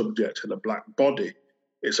post-colonial subject in a black body,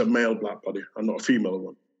 it's a male black body and not a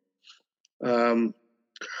female one.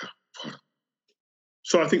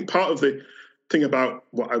 So I think part of the thing about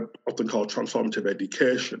what I often call transformative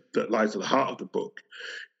education that lies at the heart of the book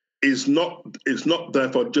is not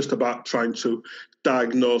therefore just about trying to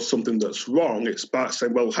diagnose something that's wrong. It's about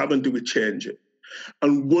saying, well, how then do we change it?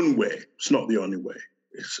 And one way, it's not the only way,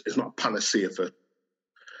 it's not a panacea for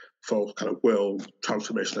kind of world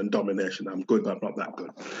transformation and domination. I'm good, but I'm not that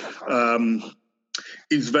good.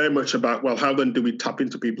 It's very much about, well, how then do we tap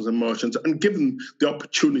into people's emotions and give them the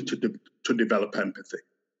opportunity to develop empathy,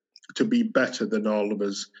 to be better than all of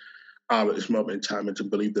us are at this moment in time, and to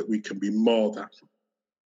believe that we can be more than.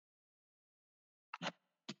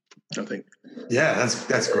 I think. Yeah,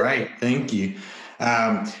 that's great. Thank you.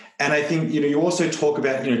 And I think, you also talk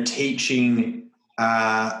about, teaching,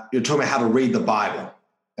 you're talking about how to read the Bible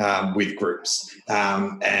with groups.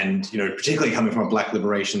 And, particularly coming from a Black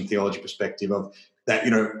liberation theology perspective of that,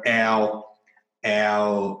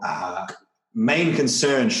 our main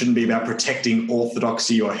concern shouldn't be about protecting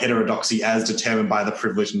orthodoxy or heterodoxy as determined by the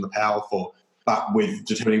privileged and the powerful, but with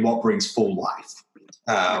determining what brings full life.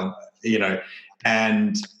 But yeah,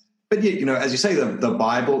 as you say, the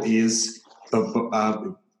Bible is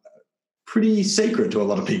pretty sacred to a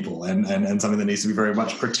lot of people, and something that needs to be very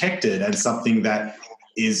much protected, and something that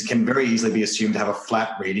can very easily be assumed to have a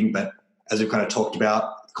flat reading. But as we've kind of talked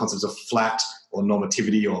about, concepts of flat or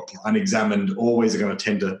normativity or unexamined always are going to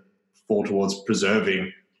tend to fall towards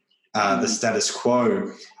preserving the status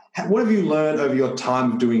quo. What have you learned over your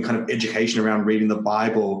time of doing kind of education around reading the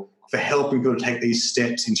Bible for helping people to take these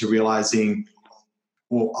steps into realizing,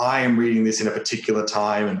 well, I am reading this in a particular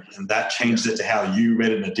time, and that changes it to how you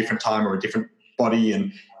read it in a different time or a different body,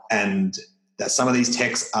 and that some of these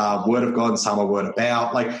texts are word of God and some are word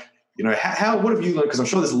about. Like, what have you learned? Because I'm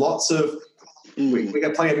sure there's lots of, we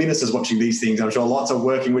got plenty of ministers watching these things. I'm sure lots of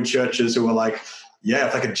working with churches who are like, yeah,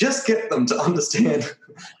 if I could just get them to understand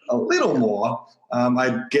a little more,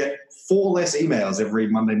 I'd get 4 less emails every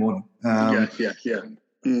Monday morning.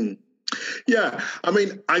 Yeah, I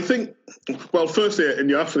mean, I think, well, firstly, and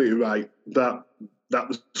you're absolutely right, that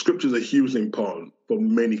the scriptures are hugely important for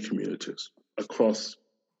many communities across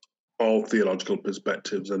all theological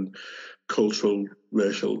perspectives and cultural,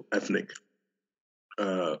 racial, ethnic,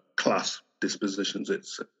 class dispositions.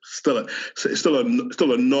 It's still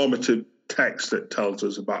a normative text that tells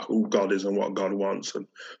us about who God is and what God wants and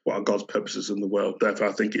what are God's purposes in the world. Therefore,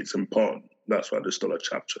 I think it's important. That's why there's still a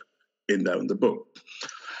chapter in there in the book.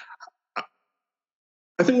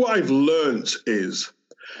 I think what I've learned is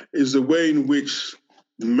the way in which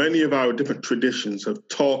many of our different traditions have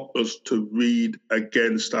taught us to read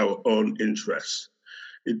against our own interests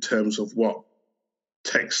in terms of what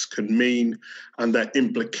texts can mean and their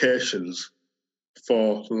implications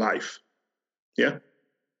for life. Yeah.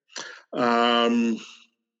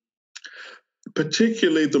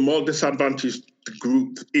 Particularly the more disadvantaged the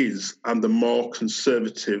group is and the more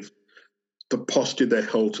conservative the posture they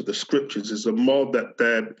hold to the scriptures is, the more that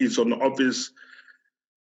there is an obvious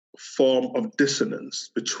form of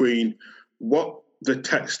dissonance between what the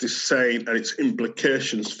text is saying and its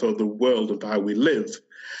implications for the world of how we live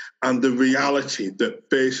and the reality that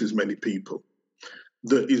faces many people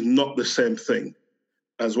that is not the same thing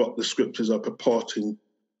as what the scriptures are purporting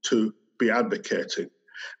to be advocating.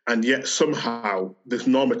 And yet somehow this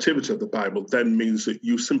normativity of the Bible then means that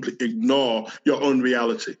you simply ignore your own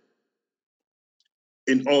reality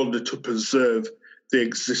in order to preserve the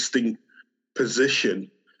existing position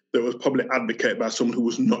that was probably advocated by someone who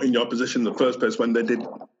was not in your position in the first place when they did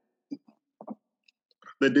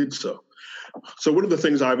so. So one of the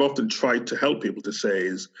things I've often tried to help people to say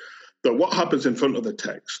is that what happens in front of the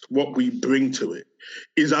text, what we bring to it,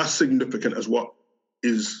 is as significant as what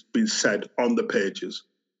is being said on the pages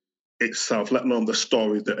itself, let alone the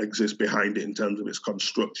story that exists behind it in terms of its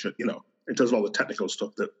construction, in terms of all the technical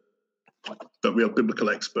stuff that real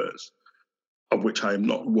biblical experts, of which I am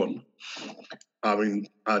not one, are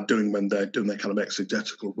doing when they're doing their kind of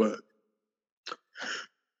exegetical work.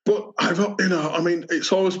 But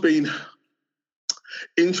it's always been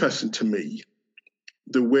interesting to me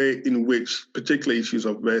the way in which particular issues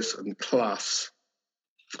of race and class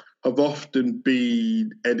have often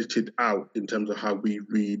been edited out in terms of how we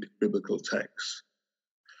read biblical texts.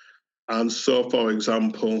 And so, for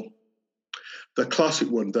example, the classic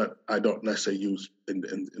one that I don't necessarily use in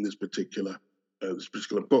this particular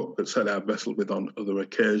book, but certainly I've wrestled with on other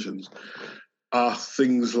occasions, are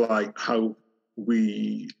things like how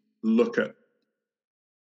we look at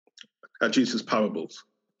Jesus' parables.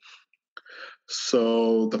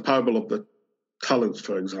 So the parable of the talents,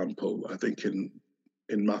 for example, I think in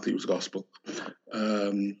Matthew's Gospel,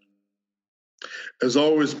 has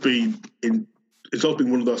always been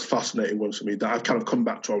one of those fascinating ones for me that I've kind of come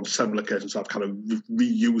back to on several occasions. I've kind of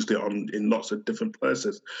reused it in lots of different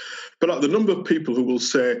places. But the number of people who will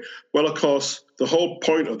say, well, of course, the whole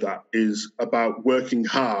point of that is about working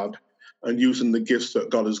hard and using the gifts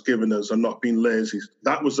that God has given us and not being lazy.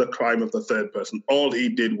 That was the crime of the third person. All he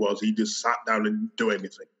did was he just sat down and didn't do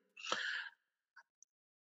anything.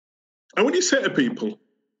 And when you say to people,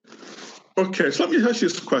 okay, so let me ask you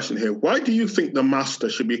this question here. Why do you think the master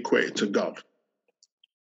should be equated to God?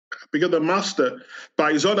 Because the master,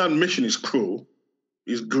 by his own admission, is cruel,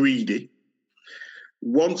 is greedy,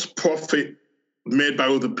 wants profit made by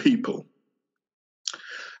other people.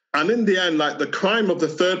 And in the end, like, the crime of the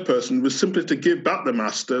third person was simply to give back the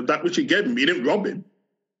master that which he gave him. He didn't rob him.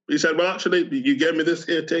 He said, well, actually, you gave me this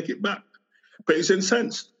here, take it back. But he's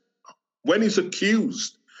incensed. When he's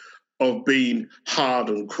accused of being hard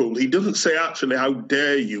and cruel, he doesn't say, actually, how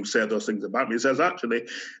dare you say those things about me? He says, actually,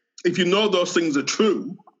 if you know those things are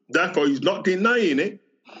true, therefore he's not denying it,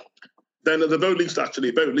 then at the very least,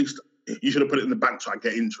 you should have put it in the bank so I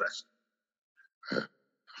get interest.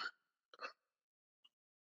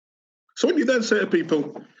 So when you then say to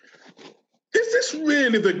people, is this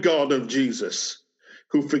really the God of Jesus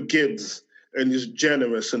who forgives and is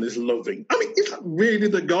generous and is loving? I mean, is that really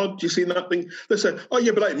the God? Do you see that thing? They say, oh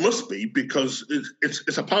yeah, but it must be because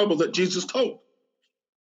it's a parable that Jesus told.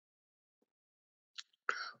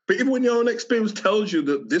 But even when your own experience tells you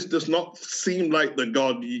that this does not seem like the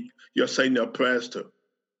God you're saying your prayers to,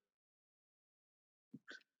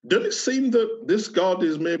 doesn't it seem that this God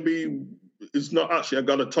is not actually a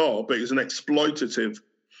God at all, but is an exploitative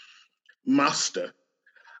master?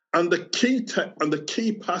 And the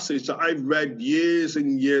key passage that I read years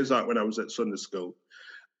and years out when I was at Sunday school,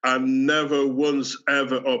 and never once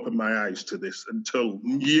ever opened my eyes to this until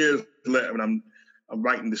years later when I'm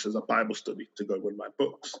writing this as a Bible study to go with my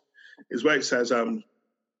books, is where it says, so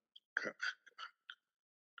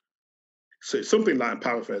it's something like, I'm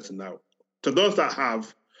paraphrasing now, to those that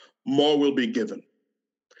have, more will be given.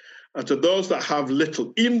 And to those that have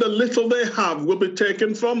little, even the little they have will be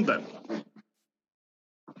taken from them.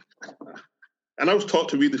 And I was taught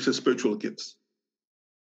to read this as spiritual gifts.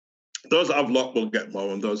 Those that have lot will get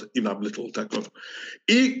more, and those that even have little will take off.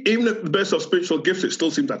 Even at the base of spiritual gifts, it still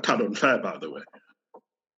seems a tad unfair, by the way.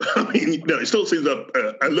 I mean, it still seems a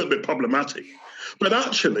little bit problematic. But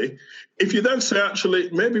actually, if you then say, actually,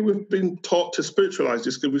 maybe we've been taught to spiritualize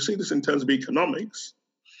this, because we see this in terms of economics.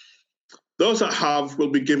 Those that have will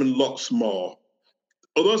be given lots more.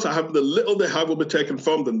 Or those that have, the little they have will be taken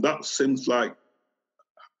from them. That seems like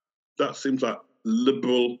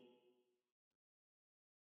liberal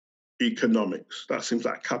economics. That seems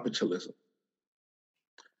like capitalism.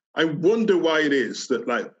 I wonder why it is that,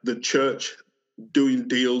 like, the church doing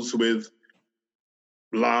deals with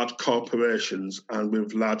large corporations and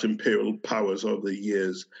with large imperial powers over the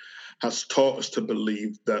years has taught us to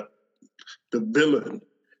believe that the villain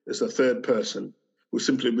is the third person who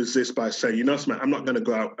simply resists by saying, you know, I'm not going to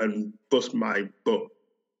go out and bust my butt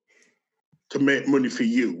to make money for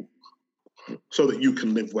you so that you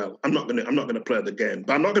can live well. I'm not going to play the game,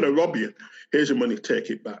 but I'm not going to rob you. Here's your money, take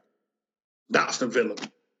it back. That's the villain.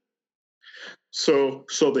 So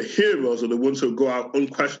the heroes are the ones who go out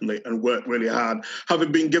unquestionably and work really hard,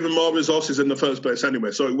 having been given more resources in the first place anyway.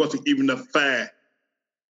 So it wasn't even a fair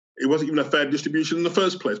distribution in the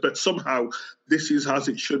first place. But somehow this is as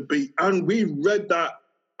it should be. And I read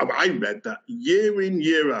that year in,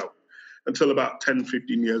 year out until about 10,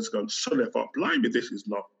 15 years ago. And suddenly I thought, blimey, this is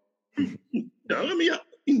not. Why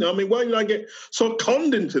did I get so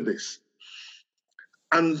conned into this?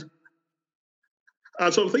 And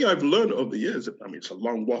so the thing I've learned over the years, I mean, it's a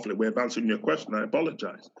long waffling way of answering your question, I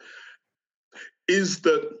apologize, is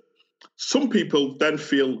that some people then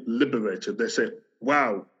feel liberated. They say,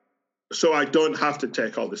 wow, so I don't have to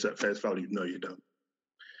take all this at face value. No, you don't.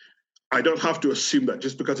 I don't have to assume that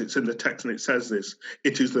just because it's in the text and it says this,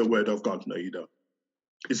 it is the word of God. No, you don't.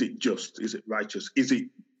 Is it just? Is it righteous? Is it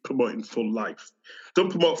promoting full life? Don't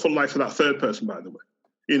promote full life for that third person, by the way.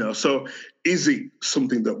 So is it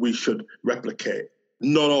something that we should replicate?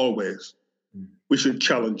 Not always. We should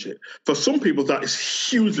challenge it. For some people, that is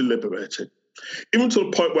hugely liberating, even to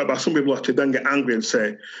the point whereby some people actually then get angry and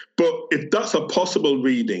say, but if that's a possible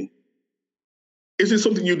reading, is it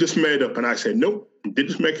something you just made up? And I say, nope, you didn't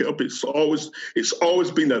just make it up. It's always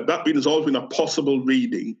been that reading has always been a possible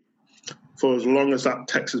reading for as long as that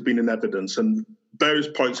text has been in evidence. And various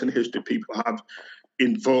points in history, people have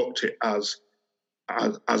invoked it as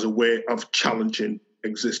a way of challenging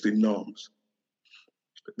existing norms.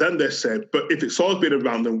 Then they said, but if it's always been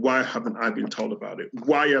around, then why haven't I been told about it?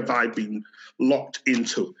 Why have I been locked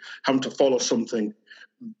into having to follow something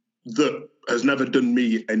that has never done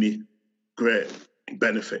me any great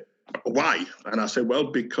benefit? Why? And I say, well,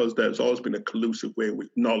 because there's always been a collusive way in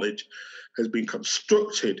which knowledge has been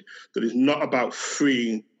constructed that is not about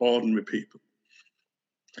freeing ordinary people.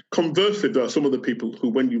 Conversely, there are some of the people who,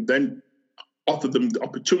 when you then offer them the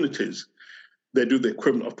opportunities, they do the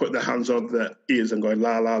equivalent of putting their hands over their ears and going,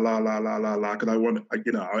 la, la, la, la, la, la, la, because I want, I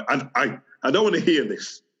don't want to hear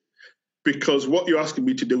this, because what you're asking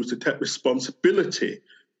me to do is to take responsibility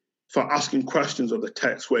for asking questions of the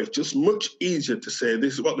text, where it's just much easier to say,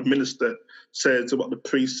 this is what the minister says, this is what the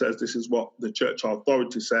priest says, this is what the church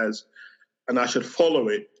authority says, and I should follow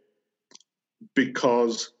it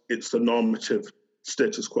because it's the normative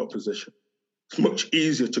status quo position. It's much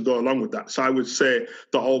easier to go along with that. So I would say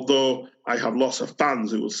that although I have lots of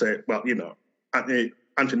fans who will say, well, Anthony,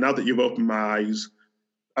 now that you've opened my eyes,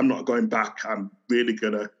 I'm not going back. I'm really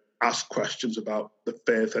going to ask questions about the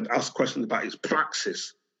faith and ask questions about its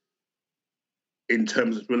praxis in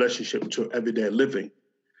terms of relationship to everyday living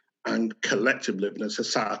and collective living and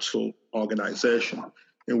societal organisation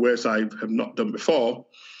in ways I have not done before.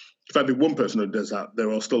 If I be one person who does that, there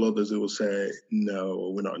are still others who will say,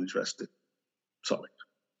 no, we're not interested. Sorry.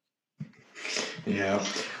 Yeah.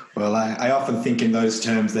 Well, I often think in those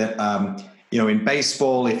terms that, in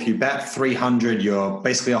baseball, if you bat 300, you're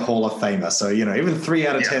basically a Hall of Famer. So, even 3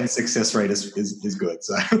 out of 10 success rate is good.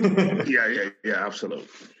 So Yeah, absolutely.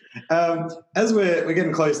 As we're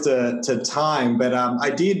getting close to time, but I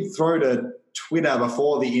did throw to Twitter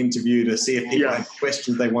before the interview to see if people had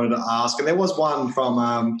questions they wanted to ask. And there was one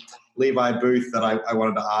from Levi Booth that I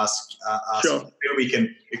wanted to ask. Sure. Maybe we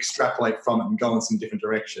can extrapolate from it and go in some different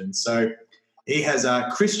directions. So he has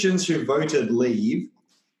Christians who voted Leave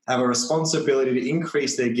have a responsibility to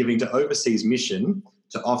increase their giving to overseas mission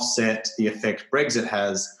to offset the effect Brexit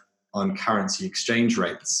has on currency exchange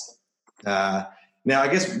rates. Now, I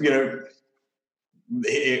guess,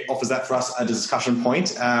 it offers that for us a discussion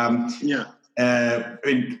point. I've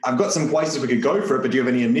got some places we could go for it, but do you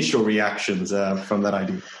have any initial reactions from that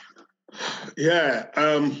idea? Yeah.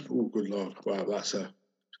 Oh, good Lord. Wow,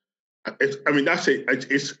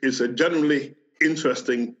 it's a generally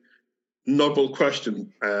interesting, novel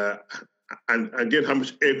question. And again, how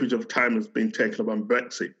much acreage of time has been taken up on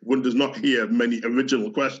Brexit? One does not hear many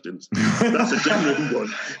original questions. That's a genuine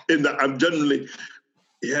one. In that I'm generally,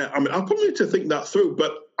 I'll probably need to think that through.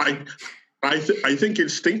 But I think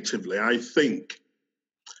instinctively, I think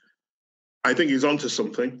he's onto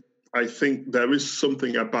something. I think there is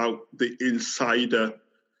something about the insider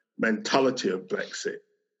mentality of Brexit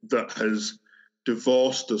that has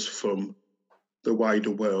divorced us from the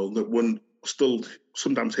wider world, that one still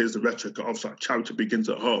sometimes hears the rhetoric of charity begins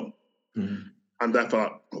at home. Mm-hmm. And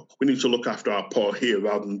therefore, we need to look after our poor here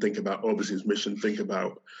rather than think about overseas mission, think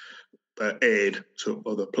about aid to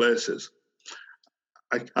other places.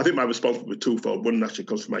 I think my response would be twofold. One actually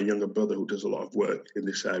comes from my younger brother who does a lot of work in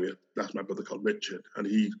this area. That's my brother called Richard. And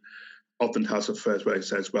he often has a phrase where he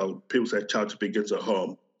says, well, people say charity begins at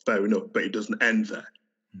home. Fair enough, but it doesn't end there.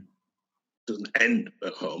 It doesn't end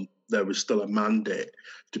at home. There is still a mandate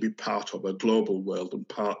to be part of a global world and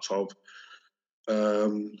part of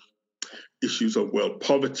issues of world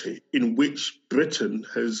poverty, in which Britain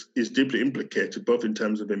is deeply implicated, both in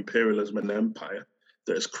terms of imperialism and empire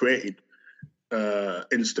that has created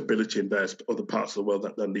instability in various other parts of the world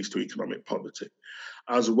that then leads to economic poverty,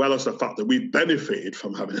 as well as the fact that we've benefited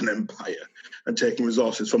from having an empire and taking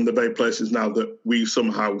resources from the very places now that we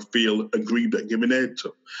somehow feel aggrieved at giving aid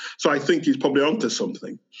to. So I think he's probably onto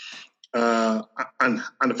something. And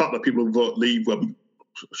the fact that people vote Leave, well,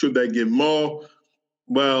 should they give more?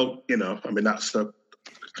 Well,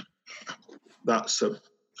 that's a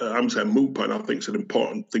I'm saying moot point. I think it's an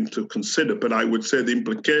important thing to consider, but I would say the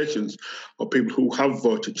implications of people who have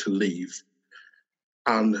voted to leave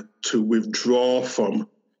and to withdraw from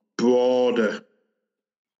broader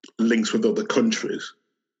links with other countries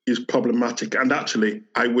is problematic. And actually,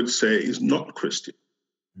 I would say is not Christian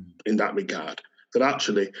in that regard. that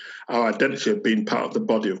actually our identity of being part of the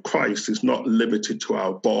body of Christ is not limited to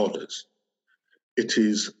our borders. It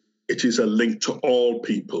is a link to all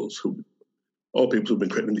peoples who've been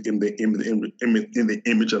created in the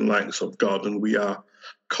image and likeness of God, and we are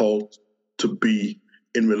called to be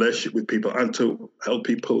in relationship with people and to help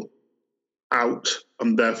people out.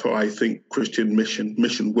 And therefore, I think Christian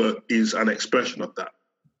mission work is an expression of that.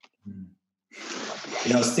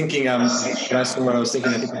 I was thinking, I think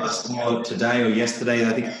I saw today or yesterday,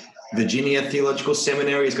 I think Virginia Theological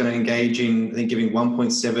Seminary is going to engage in, I think, giving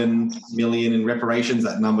 1.7 million in reparations.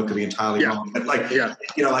 That number could be entirely wrong. But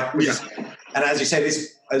and as you say,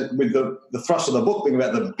 this with the thrust of the book being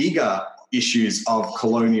about the bigger issues of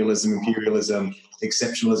colonialism, imperialism,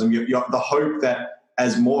 exceptionalism, the hope that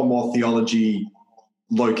as more and more theology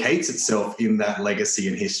locates itself in that legacy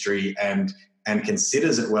and history and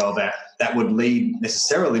considers it well, that would lead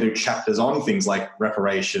necessarily to chapters on things like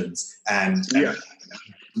reparations and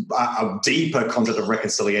a deeper concept of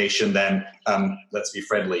reconciliation than let's be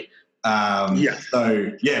friendly. So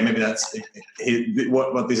maybe that's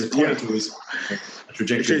what this is pointing to is a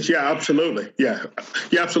trajectory. Absolutely.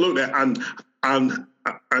 Absolutely. And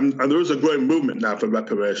there is a growing movement now for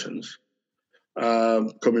reparations,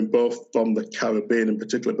 coming both from the Caribbean in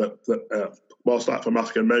particular, but most like from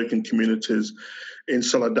African American communities, in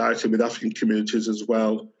solidarity with African communities as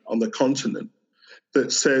well on the continent,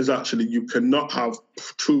 that says actually you cannot have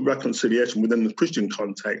true reconciliation within the Christian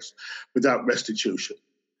context without restitution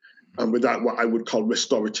and without what I would call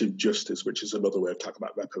restorative justice, which is another way of talking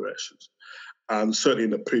about reparations. And certainly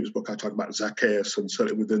in the previous book, I talk about Zacchaeus, and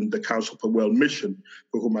certainly within the Council for World Mission,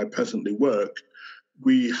 for whom I presently work,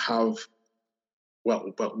 we are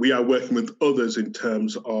working with others in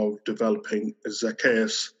terms of developing a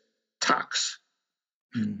Zacchaeus tax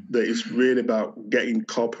that is really about getting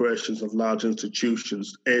corporations of large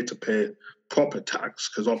institutions to pay proper tax,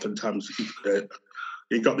 because oftentimes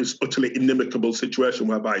you've got this utterly inimicable situation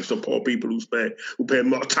whereby it's the poor people who pay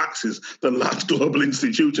more taxes than large global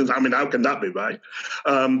institutions. I mean, how can that be, right?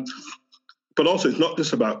 But also, it's not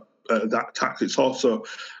just about that tax. It's also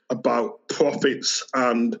about profits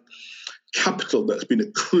and capital that's been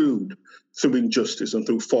accrued through injustice and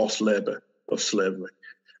through forced labour or slavery.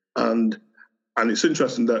 And it's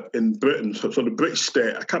interesting that in Britain, so the British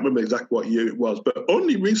state, I can't remember exactly what year it was, but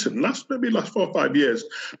only recently, last 4 or 5 years,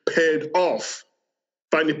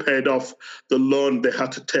 finally paid off the loan they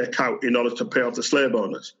had to take out in order to pay off the slave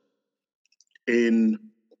owners.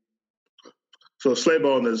 So slave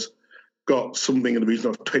owners got something in the region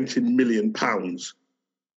of £20 million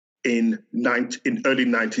in early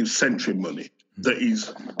 19th century money. That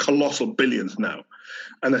is colossal billions now.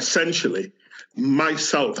 And essentially,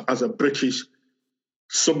 myself as a British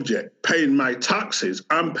subject paying my taxes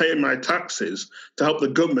to help the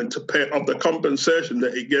government to pay off the compensation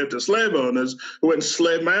that it gave to slave owners who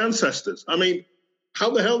enslaved my ancestors. I mean, how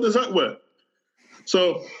the hell does that work?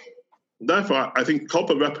 So therefore, I think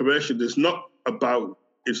corporate reparation is not about,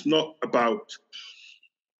 it's not about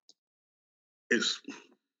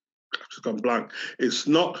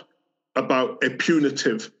a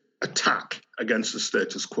punitive attack against the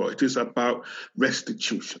status quo. It is about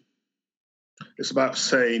restitution. It's about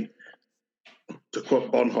saying, to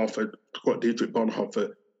quote Dietrich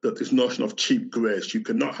Bonhoeffer, that this notion of cheap grace, you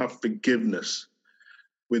cannot have forgiveness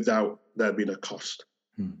without there being a cost.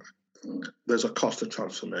 There's a cost of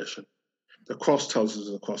transformation. The cross tells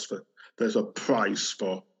us there's a price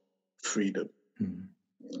for freedom,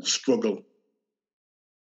 struggle,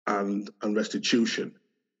 and restitution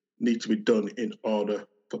need to be done in order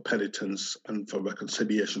for penitence and for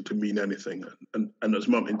reconciliation to mean anything. And at this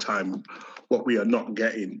moment in time, what we are not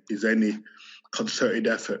getting is any concerted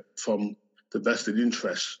effort from the vested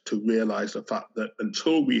interests to realise the fact that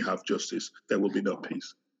until we have justice, there will be no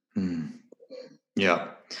peace. Yeah.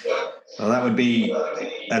 Well,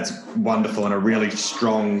 that's wonderful and a really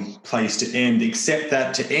strong place to end, except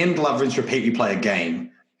that to end Love, Rinse, Repeat, you play a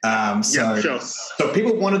game. So if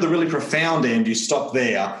people wanted the really profound end, you stop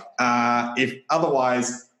there. If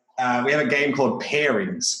otherwise, we have a game called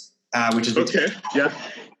Pairings, which is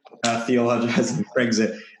theologizing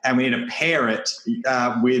Brexit, and we need to pair it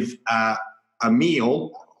with a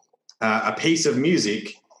meal, a piece of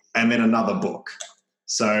music, and then another book.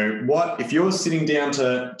 So if you're sitting down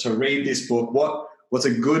to read this book, what's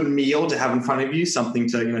a good meal to have in front of you, something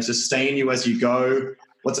to sustain you as you go?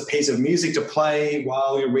 What's a piece of music to play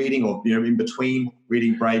while you're reading, or in between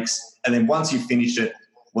reading breaks? And then once you've finished it,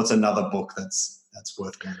 what's another book that's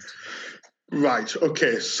worth going to? Right.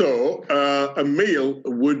 Okay. So a meal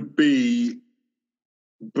would be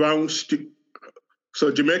brown stew.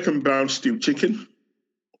 So Jamaican brown stew chicken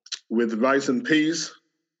with rice and peas,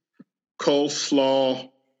 coleslaw,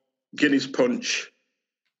 Guinness punch,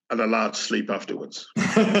 and a large sleep afterwards.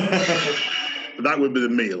 That would be the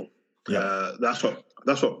meal. Yeah. That's what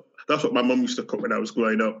my mum used to cook when I was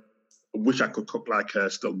growing up. I wish I could cook like her.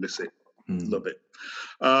 Still miss it. Love it.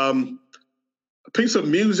 A piece of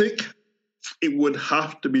music. It would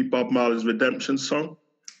have to be Bob Marley's Redemption Song.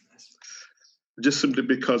 Just simply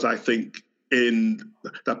because I think in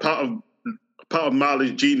that part of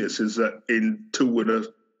Marley's genius is that in 2 and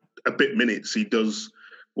a bit minutes he does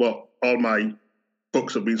what all my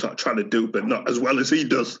books have been sort of trying to do, but not as well as he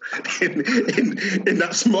does in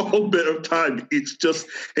that small bit of time. It just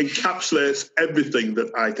encapsulates everything that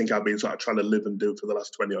I think I've been sort of trying to live and do for the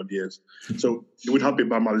last 20 odd years. So it would have to be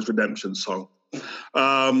Bob Marley's Redemption Song.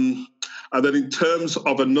 And then in terms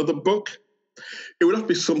of another book, it would have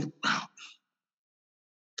to be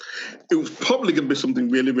it was probably going to be something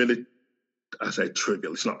really, really, I say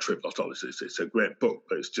trivial. It's not trivial at all. It's a great book,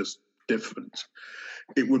 but it's just different.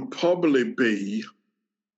 It would probably be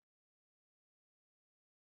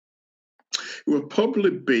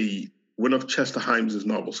one of Chester Himes'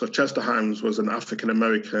 novels. So Chester Himes was an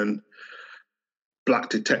African-American black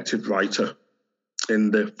detective writer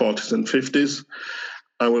in the 40s and 50s.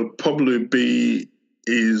 And will probably be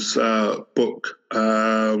his book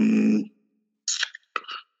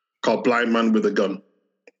called Blind Man with a Gun,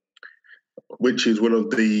 which is one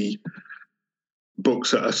of the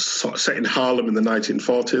books that are sort of set in Harlem in the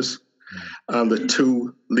 1940s. And the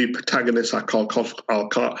 2 lead protagonists are called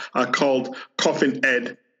Coffin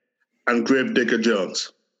Ed and Gravedigger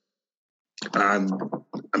Jones. And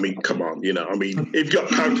I mean, come on, if you've got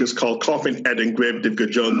characters called Coffin Ed and Gravedigger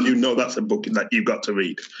Jones, that's a book that you've got to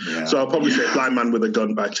read. Yeah. So I'll probably say Blind Man with a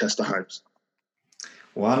Gun by Chester Himes.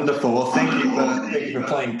 Wonderful. Well, thank you for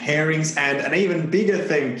playing pairings, and an even bigger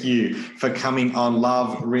thank you for coming on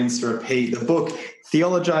Love, Rinse, Repeat. The book,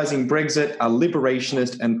 Theologizing Brexit, a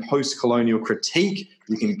liberationist and post-colonial critique.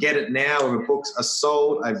 You can get it now where books are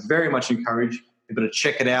sold. I very much encourage people to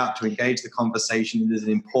check it out, to engage the conversation. It is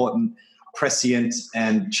an important, prescient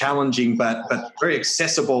and challenging, but very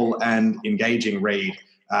accessible and engaging read.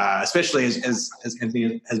 Especially as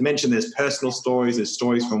Anthony has mentioned, there's personal stories, there's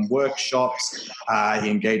stories from workshops. He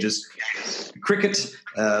engages cricket,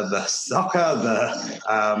 the soccer,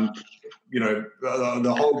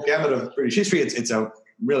 the whole gamut of British history. It's a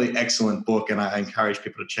really excellent book, and I encourage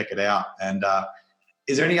people to check it out. And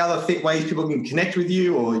is there any other ways people can connect with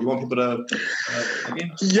you, or you want people to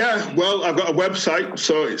again? Yeah, well, I've got a website,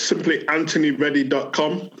 so it's simply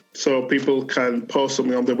anthonyreddy.com. So people can post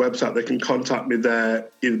something on their website. They can contact me there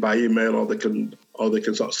either by email, or they can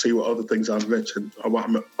sort of see what other things I've written or what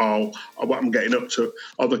I'm getting up to,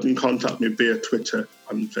 or they can contact me via Twitter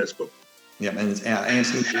and Facebook. Yeah, and it's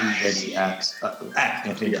Anthony Reddy at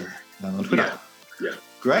Anthony on Twitter. Yeah.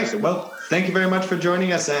 Great. Well, thank you very much for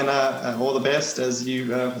joining us, and all the best as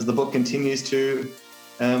the book continues to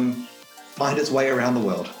find its way around the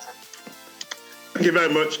world. Thank you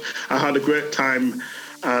very much. I had a great time,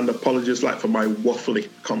 and apologies for my waffly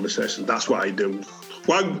conversation. That's what I do.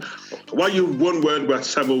 Why you one word where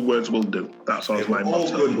several words will do? That's all my motto.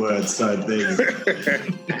 All good words. So there you go.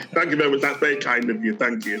 Thank you very much. That's very kind of you.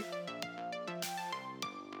 Thank you.